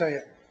was going to say,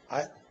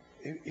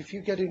 if you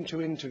get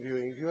into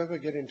interviewing, if you ever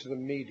get into the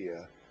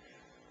media,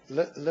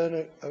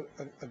 learn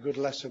a good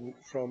lesson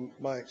from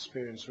my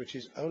experience, which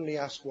is only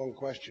ask one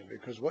question,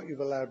 because what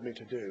you've allowed me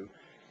to do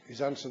is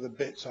answer the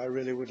bits I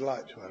really would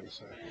like to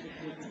answer.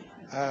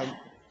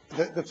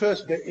 The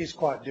first bit is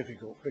quite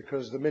difficult,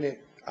 because the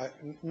minute,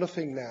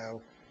 nothing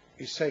now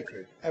is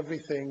sacred.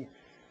 Everything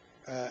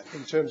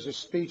in terms of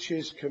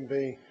speeches can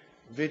be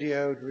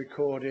videoed,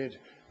 recorded.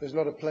 There's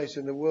not a place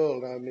in the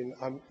world. I mean,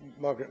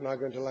 Margaret and I are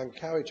going to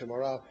Langkawi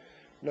tomorrow. I'll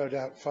no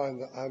doubt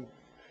find that I'm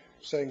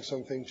saying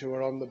something to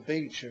her on the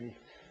beach, and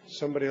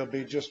somebody will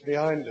be just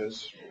behind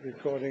us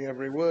recording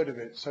every word of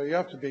it. So you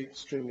have to be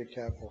extremely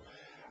careful.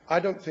 I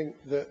don't think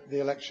that the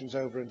election's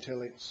over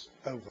until it's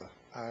over,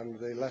 and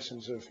the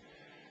lessons of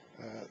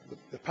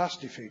the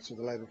past defeats of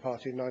the Labour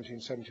Party in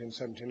 1970 and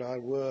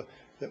 79 were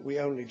that we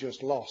only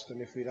just lost,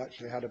 and if we'd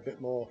actually had a bit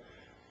more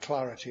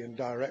clarity and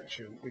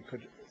direction, we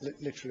could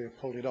literally have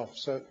pulled it off.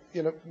 So,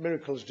 you know,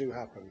 miracles do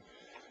happen.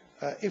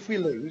 If we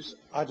lose,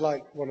 I'd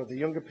like one of the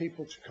younger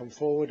people to come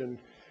forward and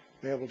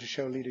be able to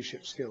show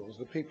leadership skills.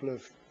 The people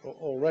have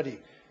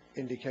already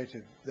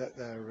indicated that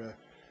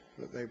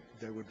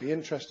they would be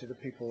interested. The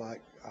people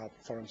like our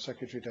Foreign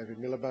Secretary David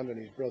Miliband and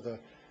his brother,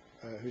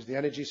 who's the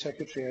Energy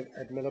Secretary,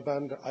 Ed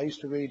Miliband. I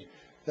used to read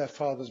their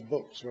father's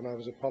books when I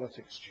was a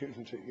politics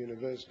student at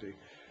university,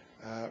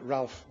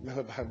 Ralph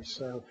Miliband,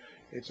 so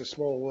it's a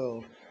small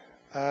world.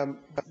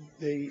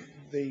 The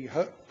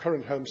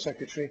current Home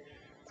Secretary,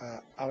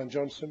 Alan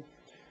Johnson,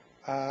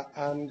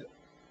 and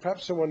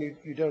perhaps someone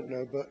you don't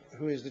know, but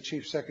who is the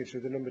Chief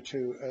Secretary, the number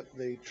 2 at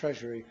the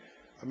Treasury,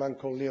 a man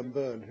called Liam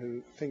Byrne,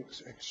 who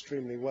thinks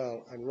extremely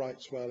well and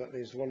writes well, and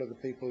is one of the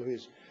people who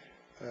is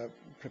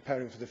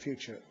preparing for the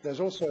future. There's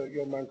also a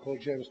young man called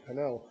James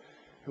Pennell,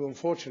 who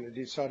unfortunately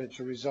decided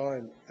to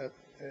resign at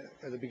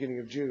the beginning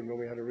of June when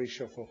we had a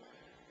reshuffle.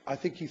 I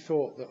think he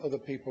thought that other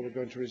people were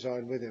going to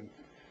resign with him.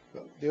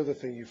 But the other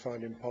thing you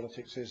find in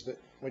politics is that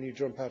when you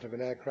jump out of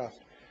an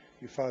aircraft,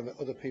 you find that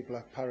other people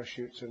have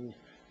parachutes and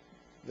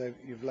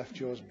you've left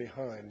yours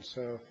behind.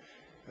 So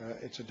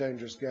it's a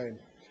dangerous game.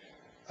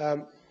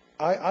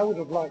 I would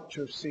have liked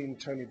to have seen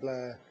Tony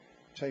Blair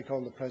take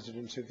on the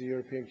presidency of the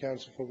European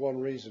Council for one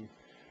reason,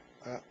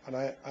 and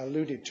I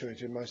alluded to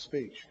it in my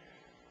speech.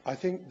 I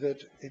think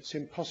that it's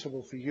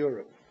impossible for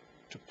Europe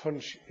to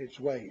punch its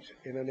weight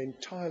in an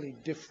entirely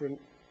different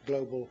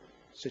global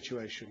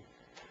situation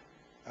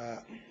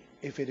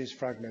if it is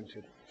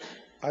fragmented.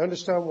 I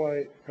understand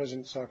why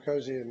President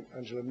Sarkozy and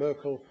Angela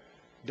Merkel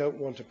don't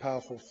want a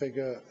powerful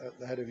figure at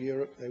the head of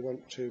Europe. They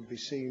want to be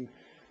seen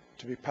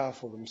to be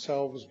powerful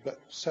themselves, but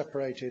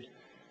separated.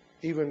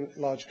 Even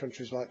large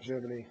countries like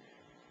Germany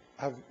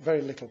have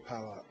very little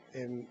power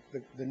in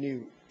the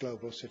new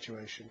global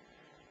situation.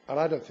 And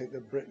I don't think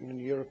that Britain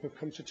and Europe have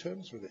come to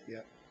terms with it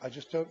yet. I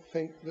just don't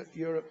think that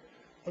Europe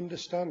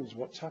understands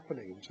what's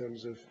happening in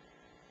terms of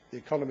the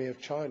economy of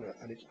China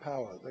and its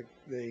power,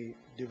 the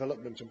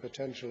development and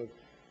potential of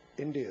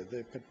India,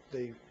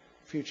 the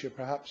future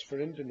perhaps for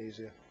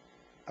Indonesia,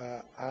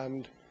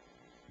 and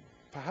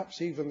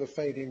perhaps even the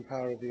fading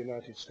power of the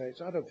United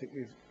States. I don't think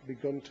we've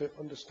begun to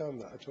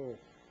understand that at all.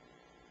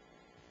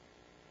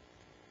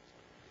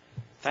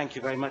 Thank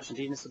you very much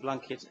indeed, Mr.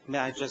 Blunkett. May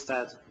I just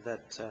add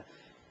that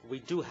we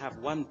do have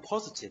one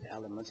positive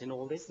element in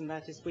all this, and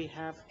that is we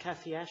have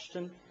Cathy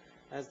Ashton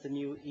as the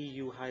new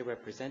EU High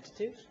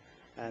Representative.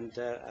 And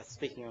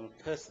speaking on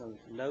a personal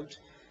note,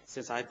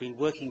 since I've been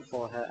working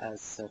for her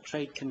as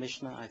Trade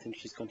Commissioner, I think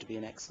she's going to be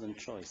an excellent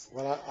choice.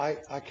 Well,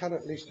 I can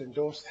at least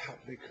endorse that,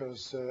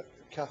 because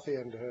Cathy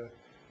and her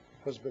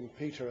husband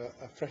Peter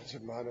are friends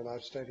of mine, and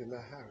I've stayed in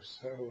their house.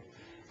 So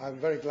I'm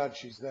very glad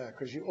she's there,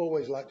 because you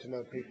always like to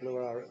know people who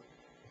are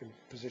in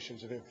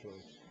positions of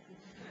influence,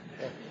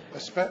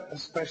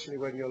 especially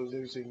when you're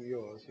losing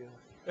yours.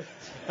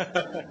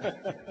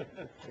 Yeah.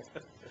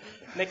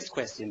 Next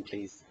question,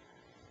 please.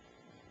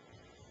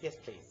 Yes,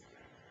 please.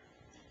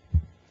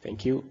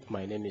 Thank you.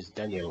 My name is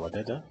Daniel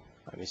Wadada.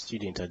 I'm a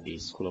student at the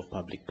School of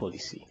Public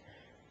Policy.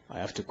 I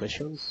have 2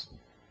 questions.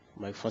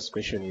 My first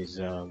question is,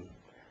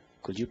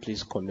 could you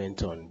please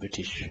comment on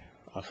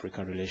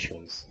British-African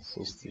relations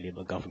since the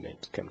Labour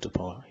government came to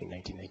power in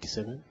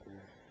 1997?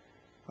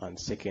 And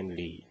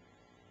secondly,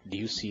 do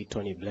you see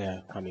Tony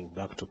Blair coming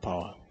back to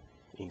power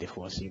in the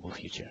foreseeable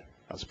future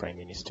as Prime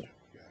Minister?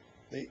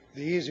 The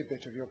easy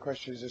bit of your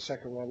question is the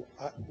second one.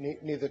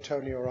 Neither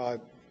Tony or I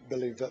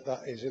believe that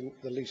that is in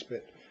the least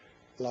bit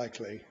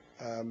likely.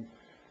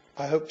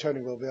 I hope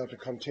Tony will be able to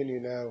continue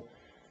now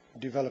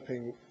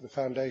developing the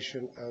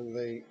foundation and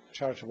the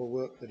charitable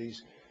work that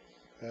he's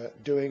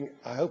doing.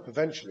 I hope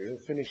eventually he'll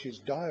finish his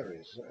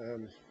diaries,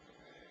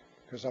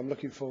 because I'm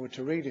looking forward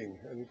to reading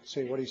and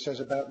seeing what he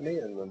says about me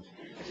in them.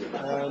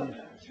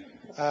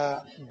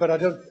 But I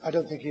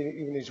don't think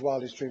even his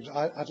wildest dreams.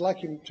 I'd like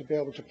him to be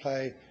able to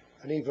play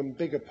an even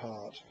bigger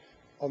part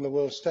on the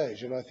world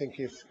stage, and I think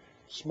if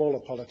smaller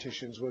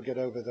politicians will get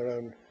over their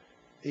own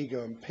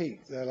ego and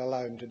pique, they'll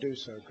allow him to do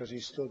so, because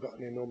he's still got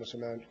an enormous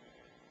amount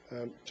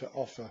to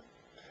offer.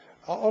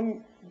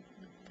 On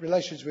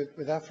relations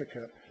with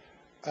Africa,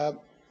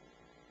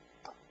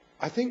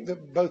 I think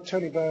that both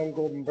Tony Blair and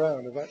Gordon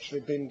Brown have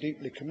actually been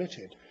deeply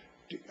committed.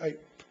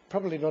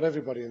 Probably not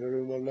everybody in the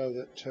room will know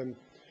that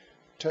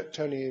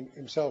Tony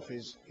himself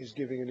is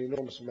giving an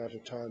enormous amount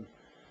of time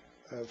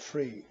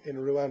free in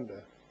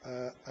Rwanda,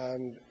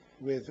 and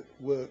with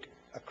work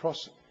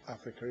across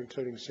Africa,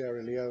 including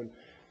Sierra Leone,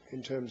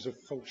 in terms of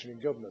functioning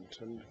government,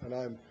 and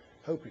I'm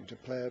hoping to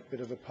play a bit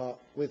of a part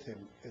with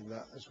him in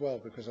that as well,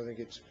 because I think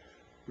it's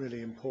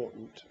really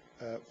important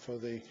for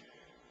the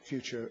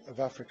future of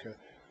Africa.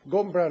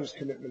 Gordon Brown's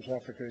commitment to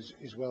Africa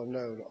is well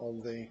known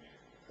on the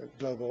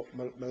global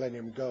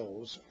Millennium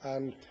Goals,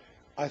 and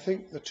I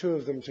think the two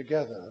of them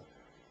together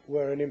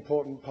were an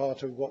important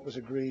part of what was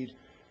agreed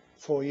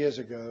 4 years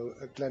ago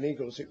at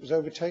Gleneagles. It was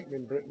overtaken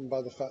in Britain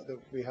by the fact that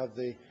we had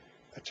the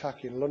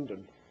attack in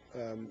London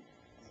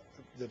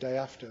the day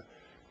after,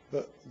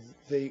 but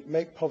the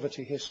Make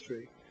Poverty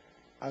History,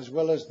 as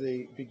well as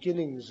the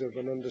beginnings of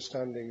an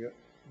understanding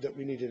that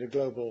we needed a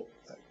global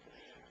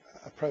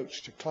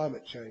approach to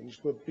climate change,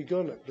 were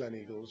begun at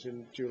Gleneagles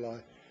in July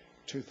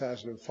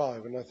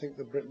 2005, and I think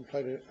that Britain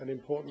played an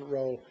important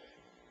role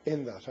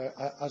in that.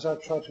 As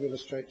I've tried to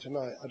illustrate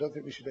tonight, I don't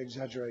think we should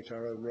exaggerate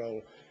our own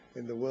role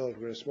in the world.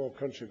 We're a small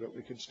country, but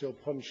we can still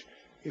punch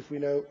if we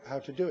know how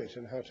to do it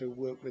and how to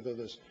work with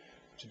others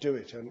to do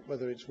it, and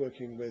whether it's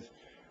working with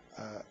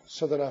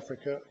Southern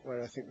Africa,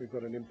 where I think we've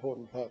got an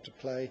important part to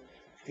play,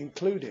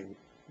 including,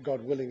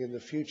 God willing, in the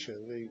future,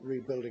 the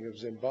rebuilding of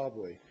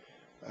Zimbabwe,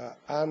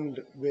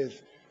 and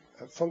with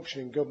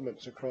functioning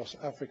governments across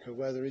Africa,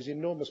 where there is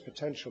enormous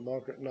potential.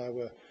 Margaret and I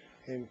were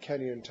in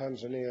Kenya and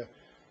Tanzania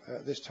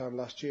this time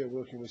last year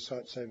working with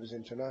Sight Savers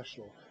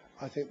International.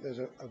 I think there's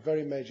a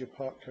very major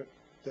part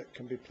that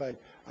can be played.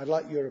 I'd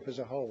like Europe as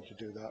a whole to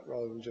do that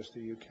rather than just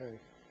the UK.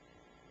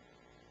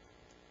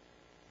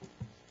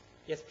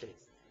 Yes, please.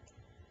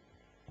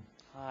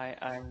 Hi,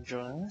 I'm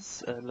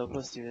Jonas, a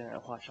local student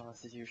at Hua Chong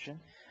Institution.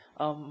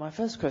 My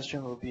first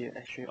question will be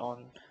actually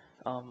on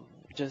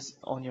just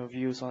on your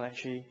views on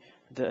actually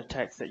the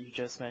attacks that you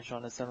just mentioned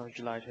on the 7th of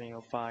July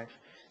 2005.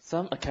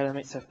 Some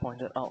academics have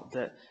pointed out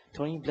that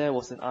Tony Blair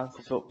was an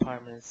unfulfilled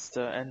Prime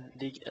Minister, and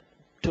they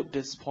took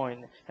this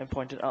point and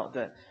pointed out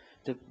that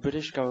the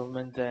British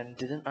government then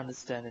didn't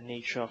understand the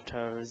nature of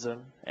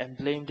terrorism and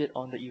blamed it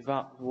on the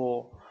Iraq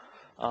war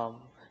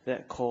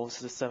that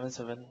caused the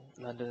 7/7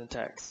 London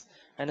attacks.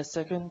 And the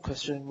second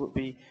question would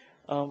be,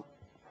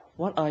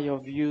 what are your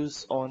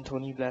views on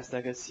Tony Blair's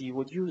legacy?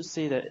 Would you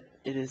say that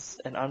it is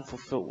an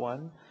unfulfilled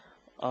one?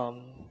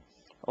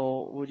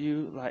 Or would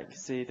you like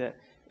say that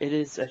it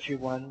is actually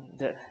one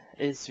that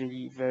is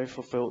really very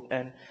fulfilled,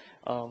 and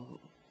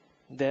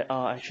there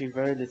are actually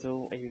very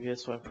little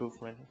areas for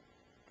improvement?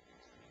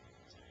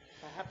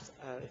 Perhaps,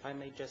 if I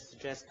may just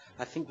suggest,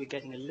 I think we're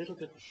getting a little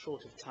bit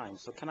short of time,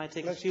 so can I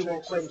take Let's a few more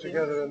check some questions?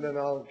 together, and then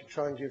I'll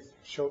try and give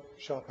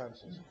sharp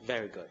answers.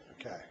 Very good.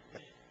 Okay.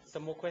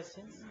 Some more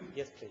questions?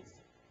 Yes, please.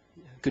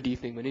 Good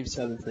evening. My name is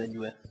Simon from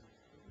NUF.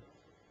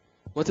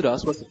 Wanted to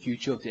ask, what's the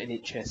future of the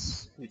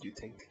NHS, would you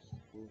think?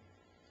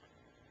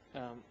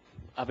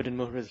 Aberdeen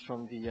Mohriz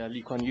from the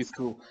Lee Kuan Yew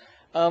School.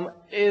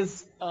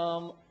 Is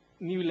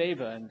New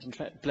Labour and in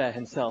fact Blair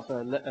himself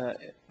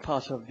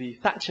part of the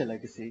Thatcher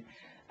legacy?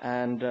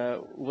 And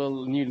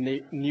will New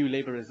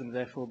Labourism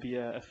therefore be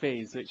a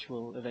phase which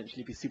will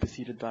eventually be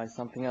superseded by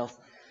something else?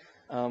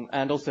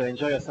 And also,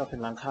 enjoy yourself in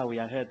Langkawi.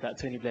 I heard that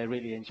Tony Blair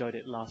really enjoyed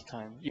it last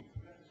time.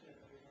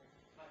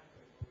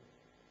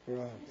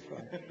 Right.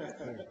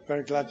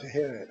 Very glad to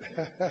hear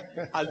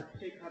it. I'll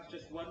take perhaps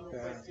just one more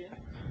question.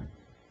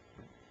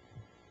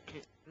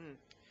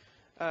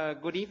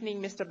 Good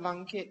evening, Mr.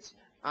 Blunkett.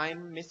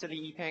 I'm Mr.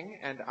 Lee Peng,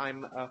 and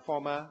I'm a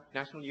former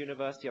National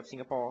University of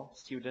Singapore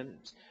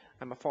student.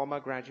 I'm a former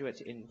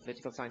graduate in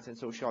political science and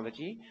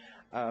sociology.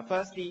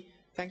 Firstly,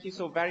 thank you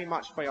so very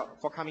much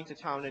for coming to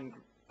town and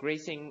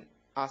gracing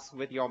us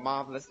with your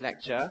marvelous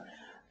lecture.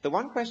 The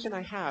one question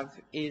I have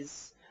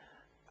is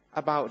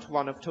about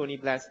one of Tony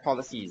Blair's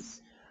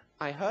policies.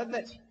 I heard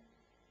that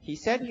he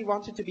said he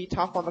wanted to be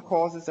tough on the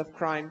causes of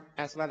crime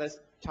as well as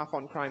tough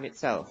on crime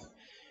itself.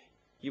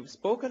 You've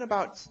spoken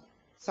about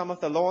some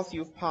of the laws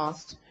you've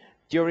passed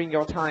during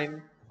your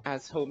time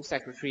as Home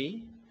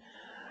Secretary.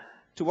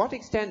 To what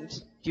extent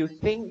do you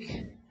think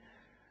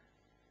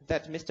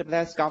that Mr.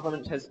 Blair's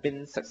government has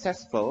been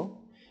successful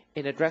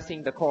in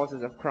addressing the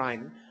causes of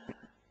crime.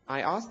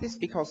 I ask this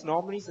because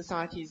normally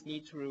societies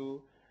need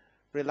to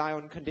rely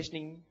on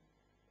conditioning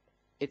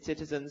its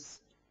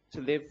citizens to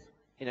live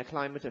in a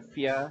climate of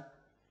fear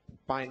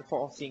by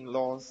enforcing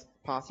laws,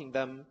 passing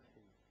them,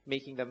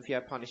 making them fear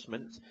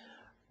punishment.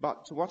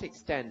 But to what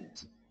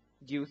extent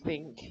do you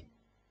think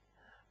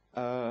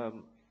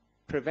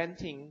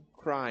preventing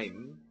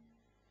crime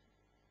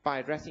by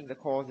addressing the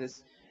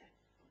causes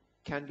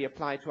can be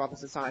applied to other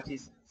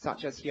societies,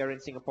 such as here in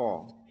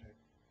Singapore? Okay.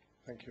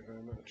 Thank you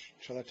very much.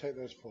 Shall I take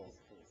those four?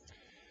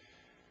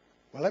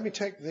 Well, let me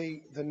take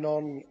the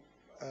non-Blair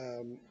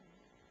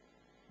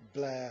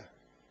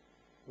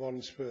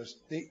ones first.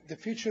 The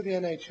future of the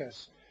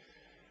NHS.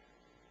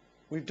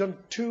 We've done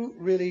two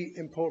really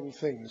important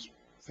things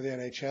for the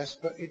NHS,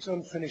 but it's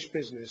unfinished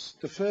business.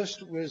 The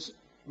first was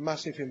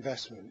massive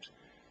investment,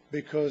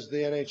 because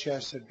the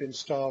NHS had been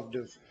starved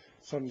of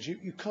funds.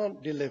 You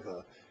can't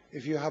deliver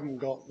if you haven't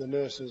got the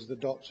nurses, the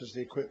doctors, the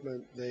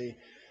equipment, the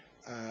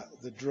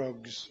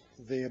drugs,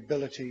 the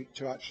ability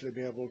to actually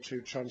be able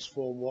to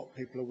transform what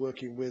people are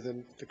working with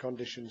and the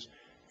conditions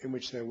in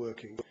which they're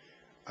working.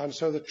 And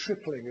so the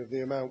tripling of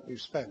the amount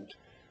we've spent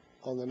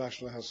on the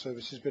National Health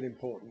Service has been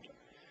important.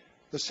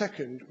 The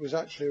second was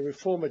actually a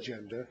reform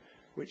agenda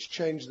which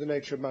changed the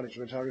nature of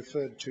management. I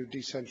referred to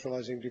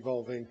decentralising,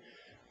 devolving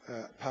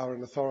power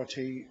and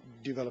authority,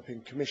 developing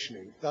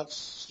commissioning. That's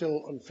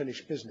still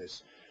unfinished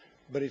business,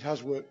 but it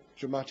has worked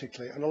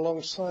dramatically. And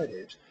alongside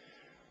it,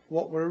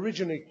 what were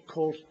originally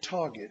called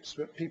targets,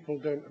 but people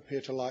don't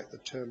appear to like the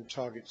term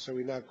targets, so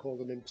we now call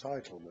them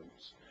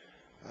entitlements.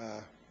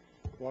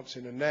 What's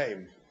in a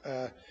name?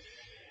 The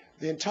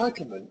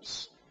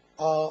entitlements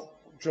are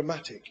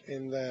dramatic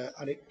in there,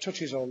 and it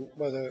touches on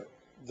whether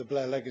the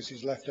Blair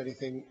Legacy's left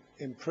anything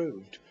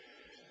improved.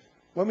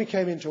 When we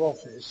came into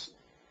office,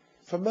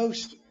 for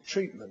most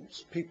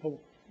treatments, people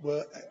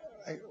were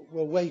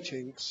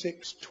waiting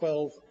 6,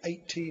 12,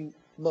 18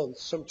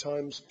 months,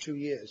 sometimes 2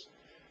 years.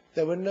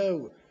 There were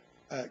no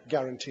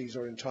guarantees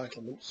or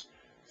entitlements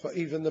for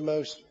even the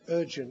most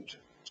urgent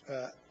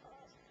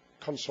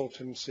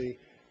consultancy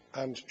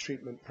and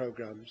treatment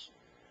programs.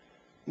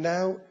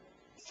 Now,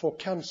 for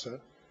cancer,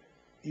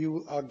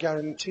 you are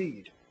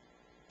guaranteed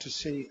to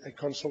see a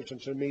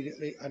consultant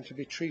immediately and to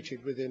be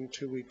treated within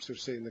 2 weeks of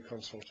seeing the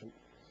consultant.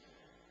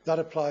 That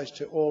applies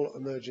to all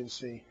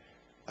emergency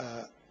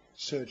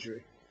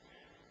surgery.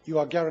 You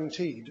are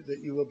guaranteed that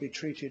you will be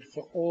treated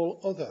for all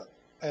other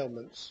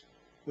ailments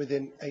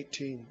within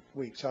 18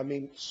 weeks. I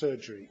mean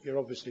surgery. You're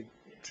obviously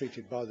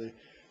treated by the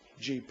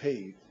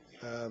GP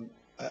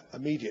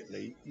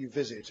immediately. You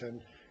visit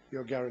and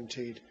you're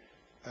guaranteed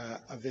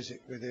a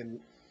visit within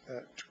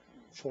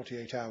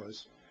 48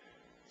 hours.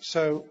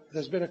 So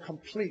there's been a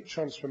complete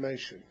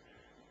transformation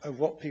of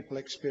what people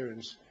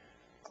experience.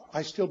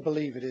 I still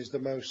believe it is the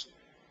most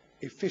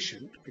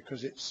efficient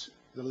because it's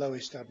the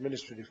lowest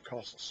administrative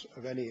costs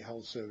of any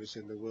health service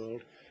in the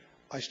world.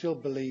 I still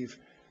believe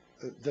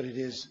that it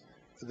is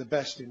the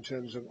best in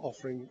terms of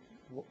offering,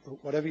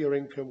 whatever your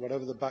income,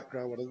 whatever the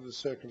background, whatever the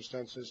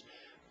circumstances,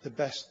 the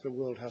best the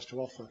world has to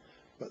offer.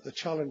 But the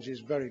challenge is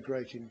very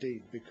great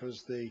indeed,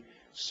 because the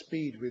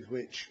speed with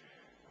which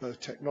both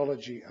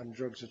technology and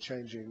drugs are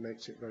changing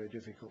makes it very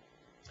difficult.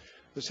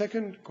 The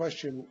second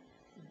question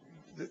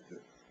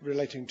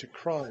relating to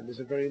crime is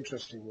a very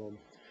interesting one.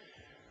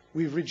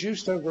 We've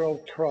reduced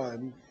overall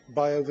crime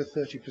by over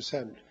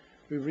 30%.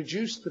 We've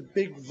reduced the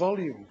big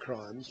volume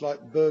crimes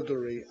like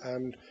burglary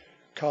and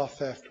car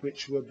theft,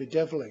 which were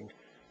bedeviling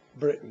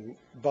Britain,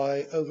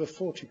 by over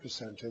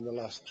 40% in the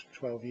last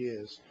 12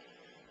 years.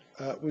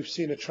 We've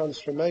seen a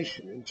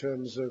transformation in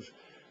terms of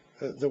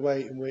the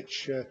way in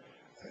which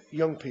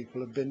young people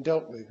have been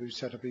dealt with. We've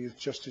set up a youth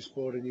justice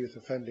board and youth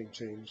offending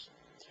teams.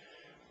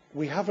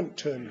 We haven't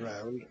turned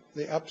around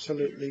the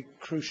absolutely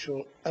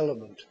crucial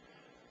element,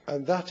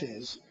 and that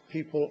is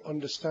people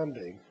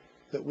understanding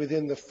that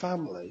within the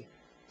family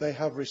they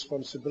have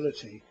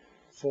responsibility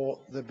for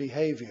the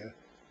behaviour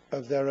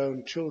of their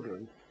own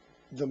children,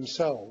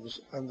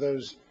 themselves and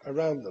those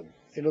around them.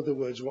 In other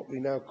words, what we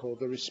now call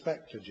the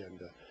respect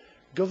agenda.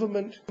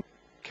 Government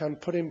can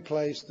put in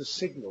place the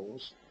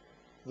signals,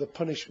 the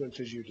punishment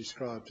as you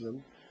described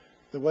them,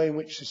 the way in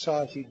which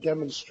society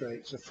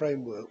demonstrates a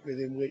framework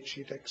within which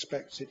it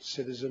expects its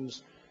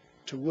citizens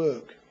to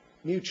work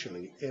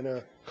mutually in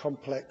a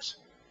complex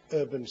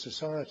urban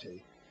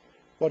society.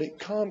 What it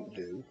can't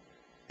do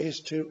is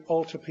to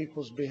alter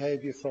people's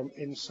behaviour from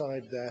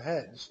inside their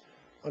heads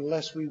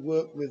unless we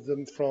work with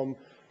them from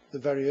the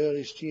very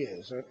earliest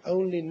years. And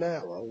only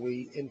now are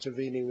we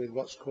intervening with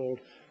what's called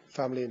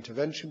family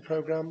intervention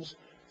programmes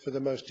for the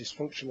most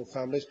dysfunctional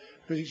families,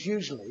 because it's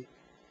usually,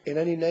 in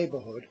any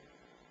neighbourhood,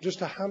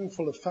 just a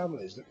handful of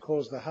families that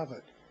cause the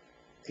havoc.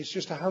 It's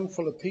just a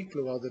handful of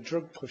people who are the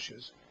drug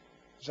pushers.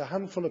 It's a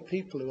handful of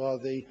people who are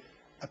the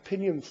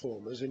opinion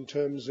formers in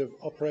terms of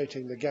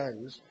operating the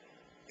gangs.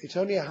 It's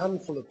only a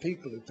handful of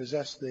people who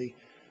possess the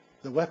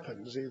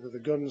weapons, either the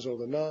guns or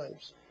the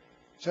knives.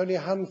 It's only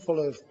a handful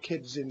of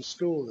kids in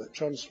school that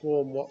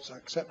transform what's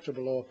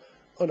acceptable or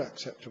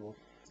unacceptable.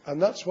 And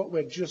that's what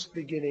we're just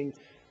beginning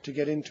to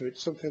get into.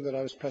 It's something that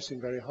I was pressing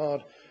very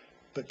hard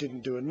but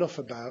didn't do enough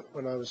about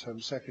when I was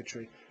Home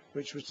Secretary,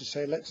 which was to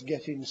say, let's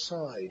get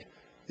inside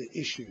the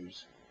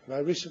issues. And I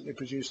recently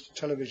produced a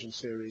television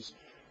series.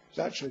 It's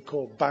actually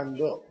called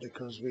Banged Up,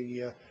 because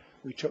we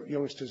took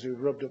youngsters who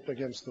rubbed up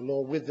against the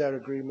law with their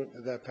agreement,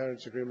 with their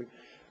parents' agreement.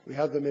 We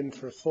had them in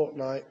for a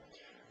fortnight.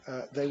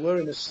 They were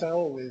in a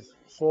cell with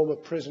former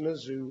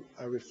prisoners who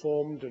are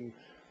reformed, and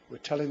were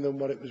telling them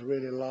what it was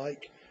really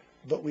like.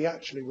 But we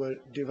actually were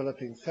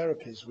developing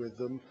therapies with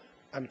them,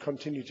 and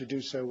continued to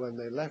do so when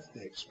they left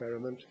the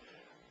experiment.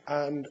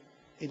 And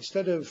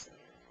instead of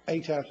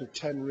 8 out of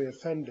 10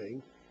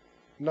 reoffending,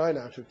 9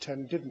 out of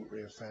 10 didn't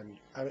reoffend.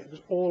 And it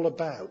was all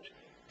about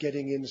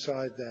getting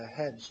inside their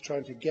heads,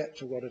 trying to get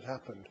to what had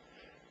happened.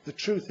 The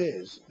truth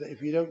is that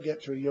if you don't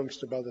get to a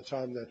youngster by the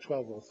time they're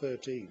 12 or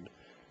 13,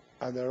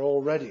 and they're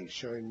already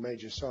showing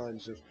major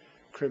signs of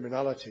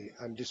criminality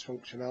and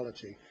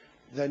dysfunctionality,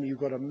 then you've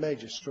got a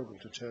major struggle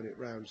to turn it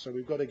round. So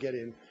we've got to get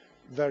in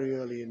very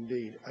early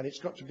indeed. And it's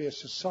got to be a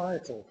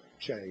societal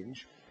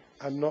change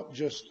and not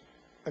just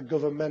a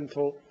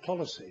governmental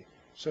policy.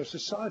 So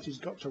society's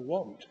got to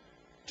want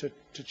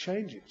to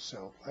change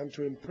itself and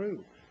to improve.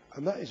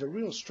 And that is a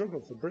real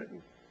struggle for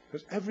Britain,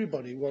 because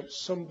everybody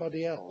wants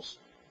somebody else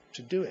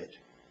to do it.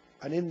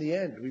 And in the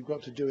end, we've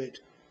got to do it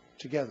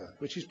together,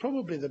 which is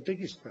probably the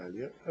biggest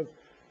failure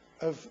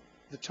of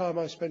the time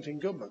I spent in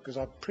government, because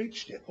I've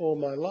preached it all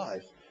my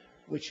life,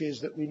 which is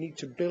that we need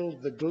to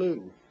build the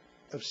glue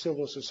of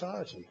civil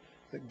society.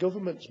 That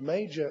government's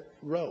major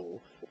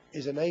role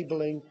is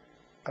enabling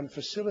and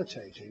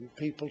facilitating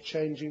people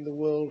changing the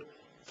world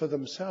for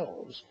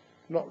themselves,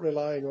 not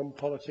relying on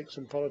politics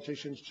and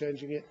politicians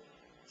changing it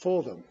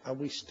for them. And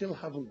we still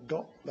haven't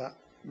got that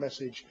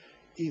message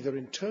either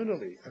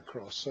internally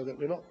across, so that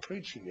we're not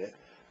preaching it,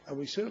 and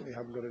we certainly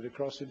haven't got it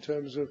across in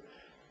terms of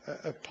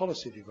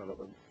policy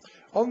development.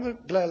 On the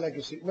Blair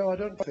legacy, no, I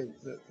don't think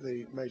that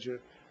the major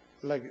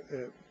I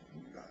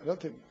don't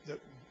think that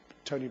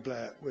Tony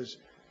Blair was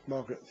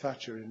Margaret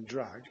Thatcher in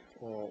drag,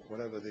 or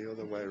whatever the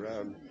other way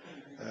around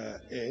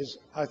is.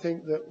 I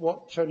think that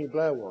what Tony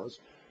Blair was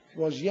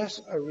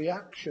yes, a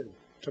reaction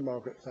to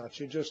Margaret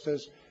Thatcher, just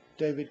as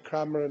David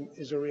Cameron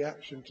is a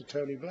reaction to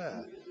Tony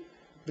Blair,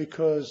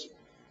 because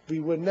we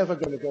were never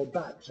going to go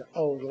back to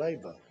old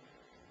Labour,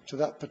 to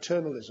that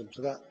paternalism,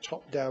 to that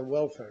top-down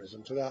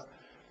welfarism, to that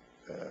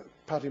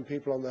patting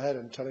people on the head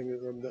and telling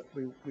them that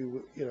we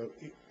were, you know,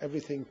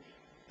 everything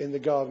in the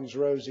garden's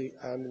rosy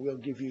and we'll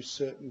give you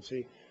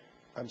certainty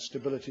and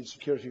stability and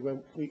security.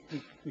 When we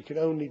can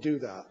only do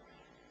that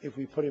if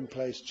we put in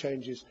place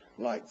changes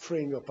like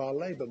freeing up our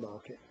labour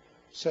market,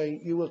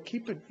 saying you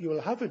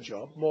will have a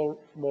job more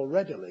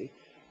readily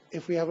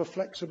if we have a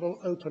flexible,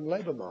 open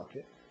labour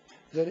market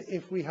than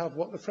if we have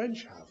what the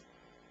French have,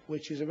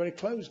 which is a very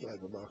closed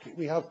labour market.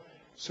 We have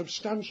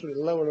substantially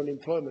lower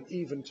unemployment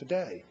even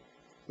today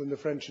than the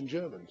French and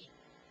Germans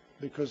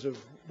because of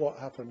what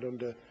happened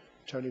under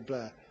Tony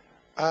Blair.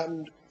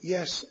 And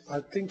yes,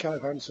 I think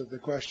I've answered the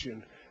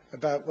question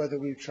about whether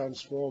we've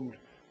transformed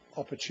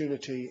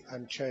opportunity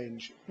and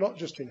change, not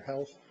just in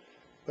health,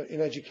 but in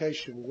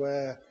education,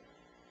 where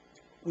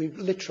we've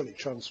literally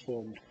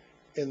transformed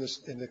in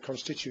the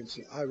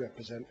constituency I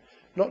represent,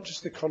 not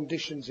just the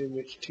conditions in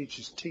which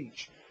teachers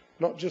teach,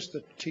 not just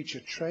the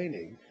teacher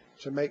training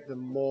to make them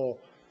more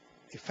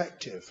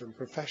effective and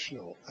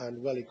professional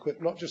and well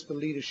equipped, not just the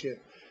leadership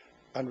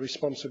and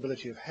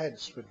responsibility of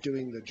heads for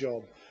doing the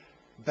job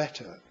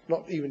better,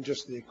 not even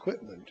just the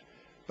equipment,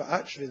 but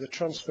actually the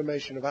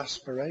transformation of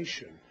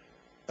aspiration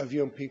of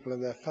young people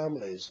and their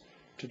families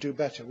to do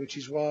better, which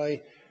is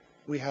why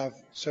we have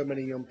so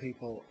many young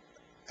people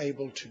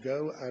able to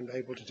go and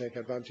able to take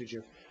advantage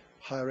of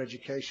higher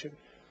education,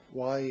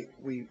 why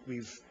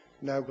we've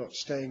now got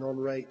staying on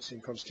rates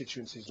in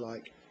constituencies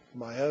like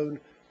my own,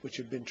 which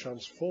have been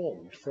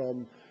transformed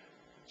from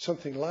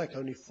something like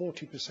only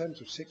 40%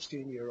 of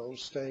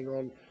 16-year-olds staying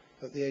on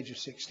at the age of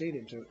 16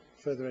 into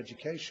further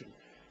education,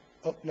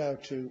 up now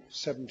to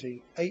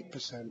 78%,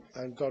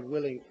 and God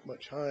willing,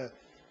 much higher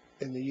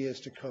in the years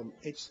to come.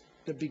 It's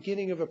the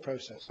beginning of a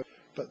process.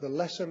 But the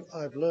lesson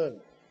I've learned,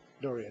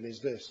 Dorian, is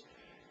this.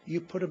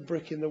 You put a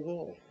brick in the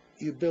wall.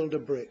 You build a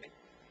brick.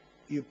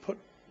 You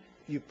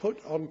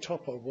put on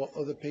top of what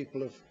other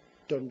people have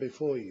done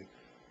before you.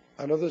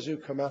 And others who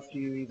come after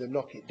you either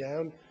knock it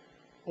down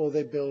or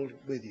they build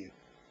with you.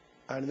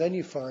 And then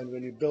you find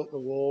when you built the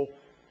wall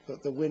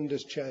that the wind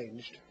has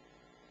changed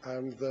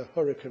and the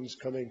hurricane's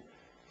coming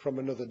from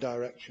another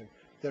direction.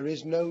 There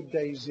is no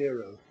day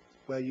zero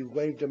where you've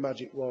waved a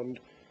magic wand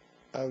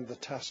and the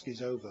task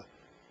is over.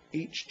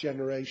 Each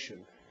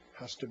generation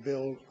has to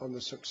build on the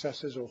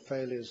successes or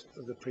failures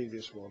of the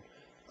previous one.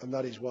 And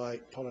that is why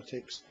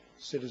politics,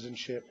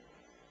 citizenship,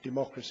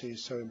 democracy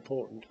is so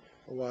important,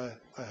 and why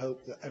I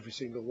hope that every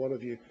single one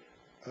of you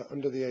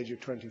under the age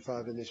of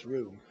 25 in this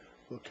room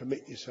will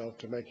commit yourself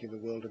to making the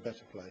world a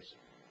better place.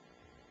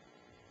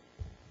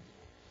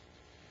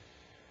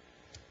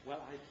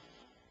 Well,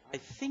 I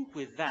think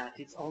with that,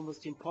 it's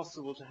almost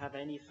impossible to have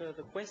any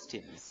further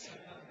questions.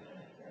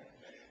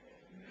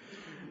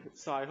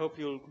 So I hope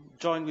you'll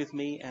join with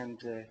me and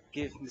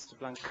give Mr.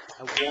 Blunkett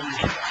a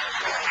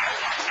warm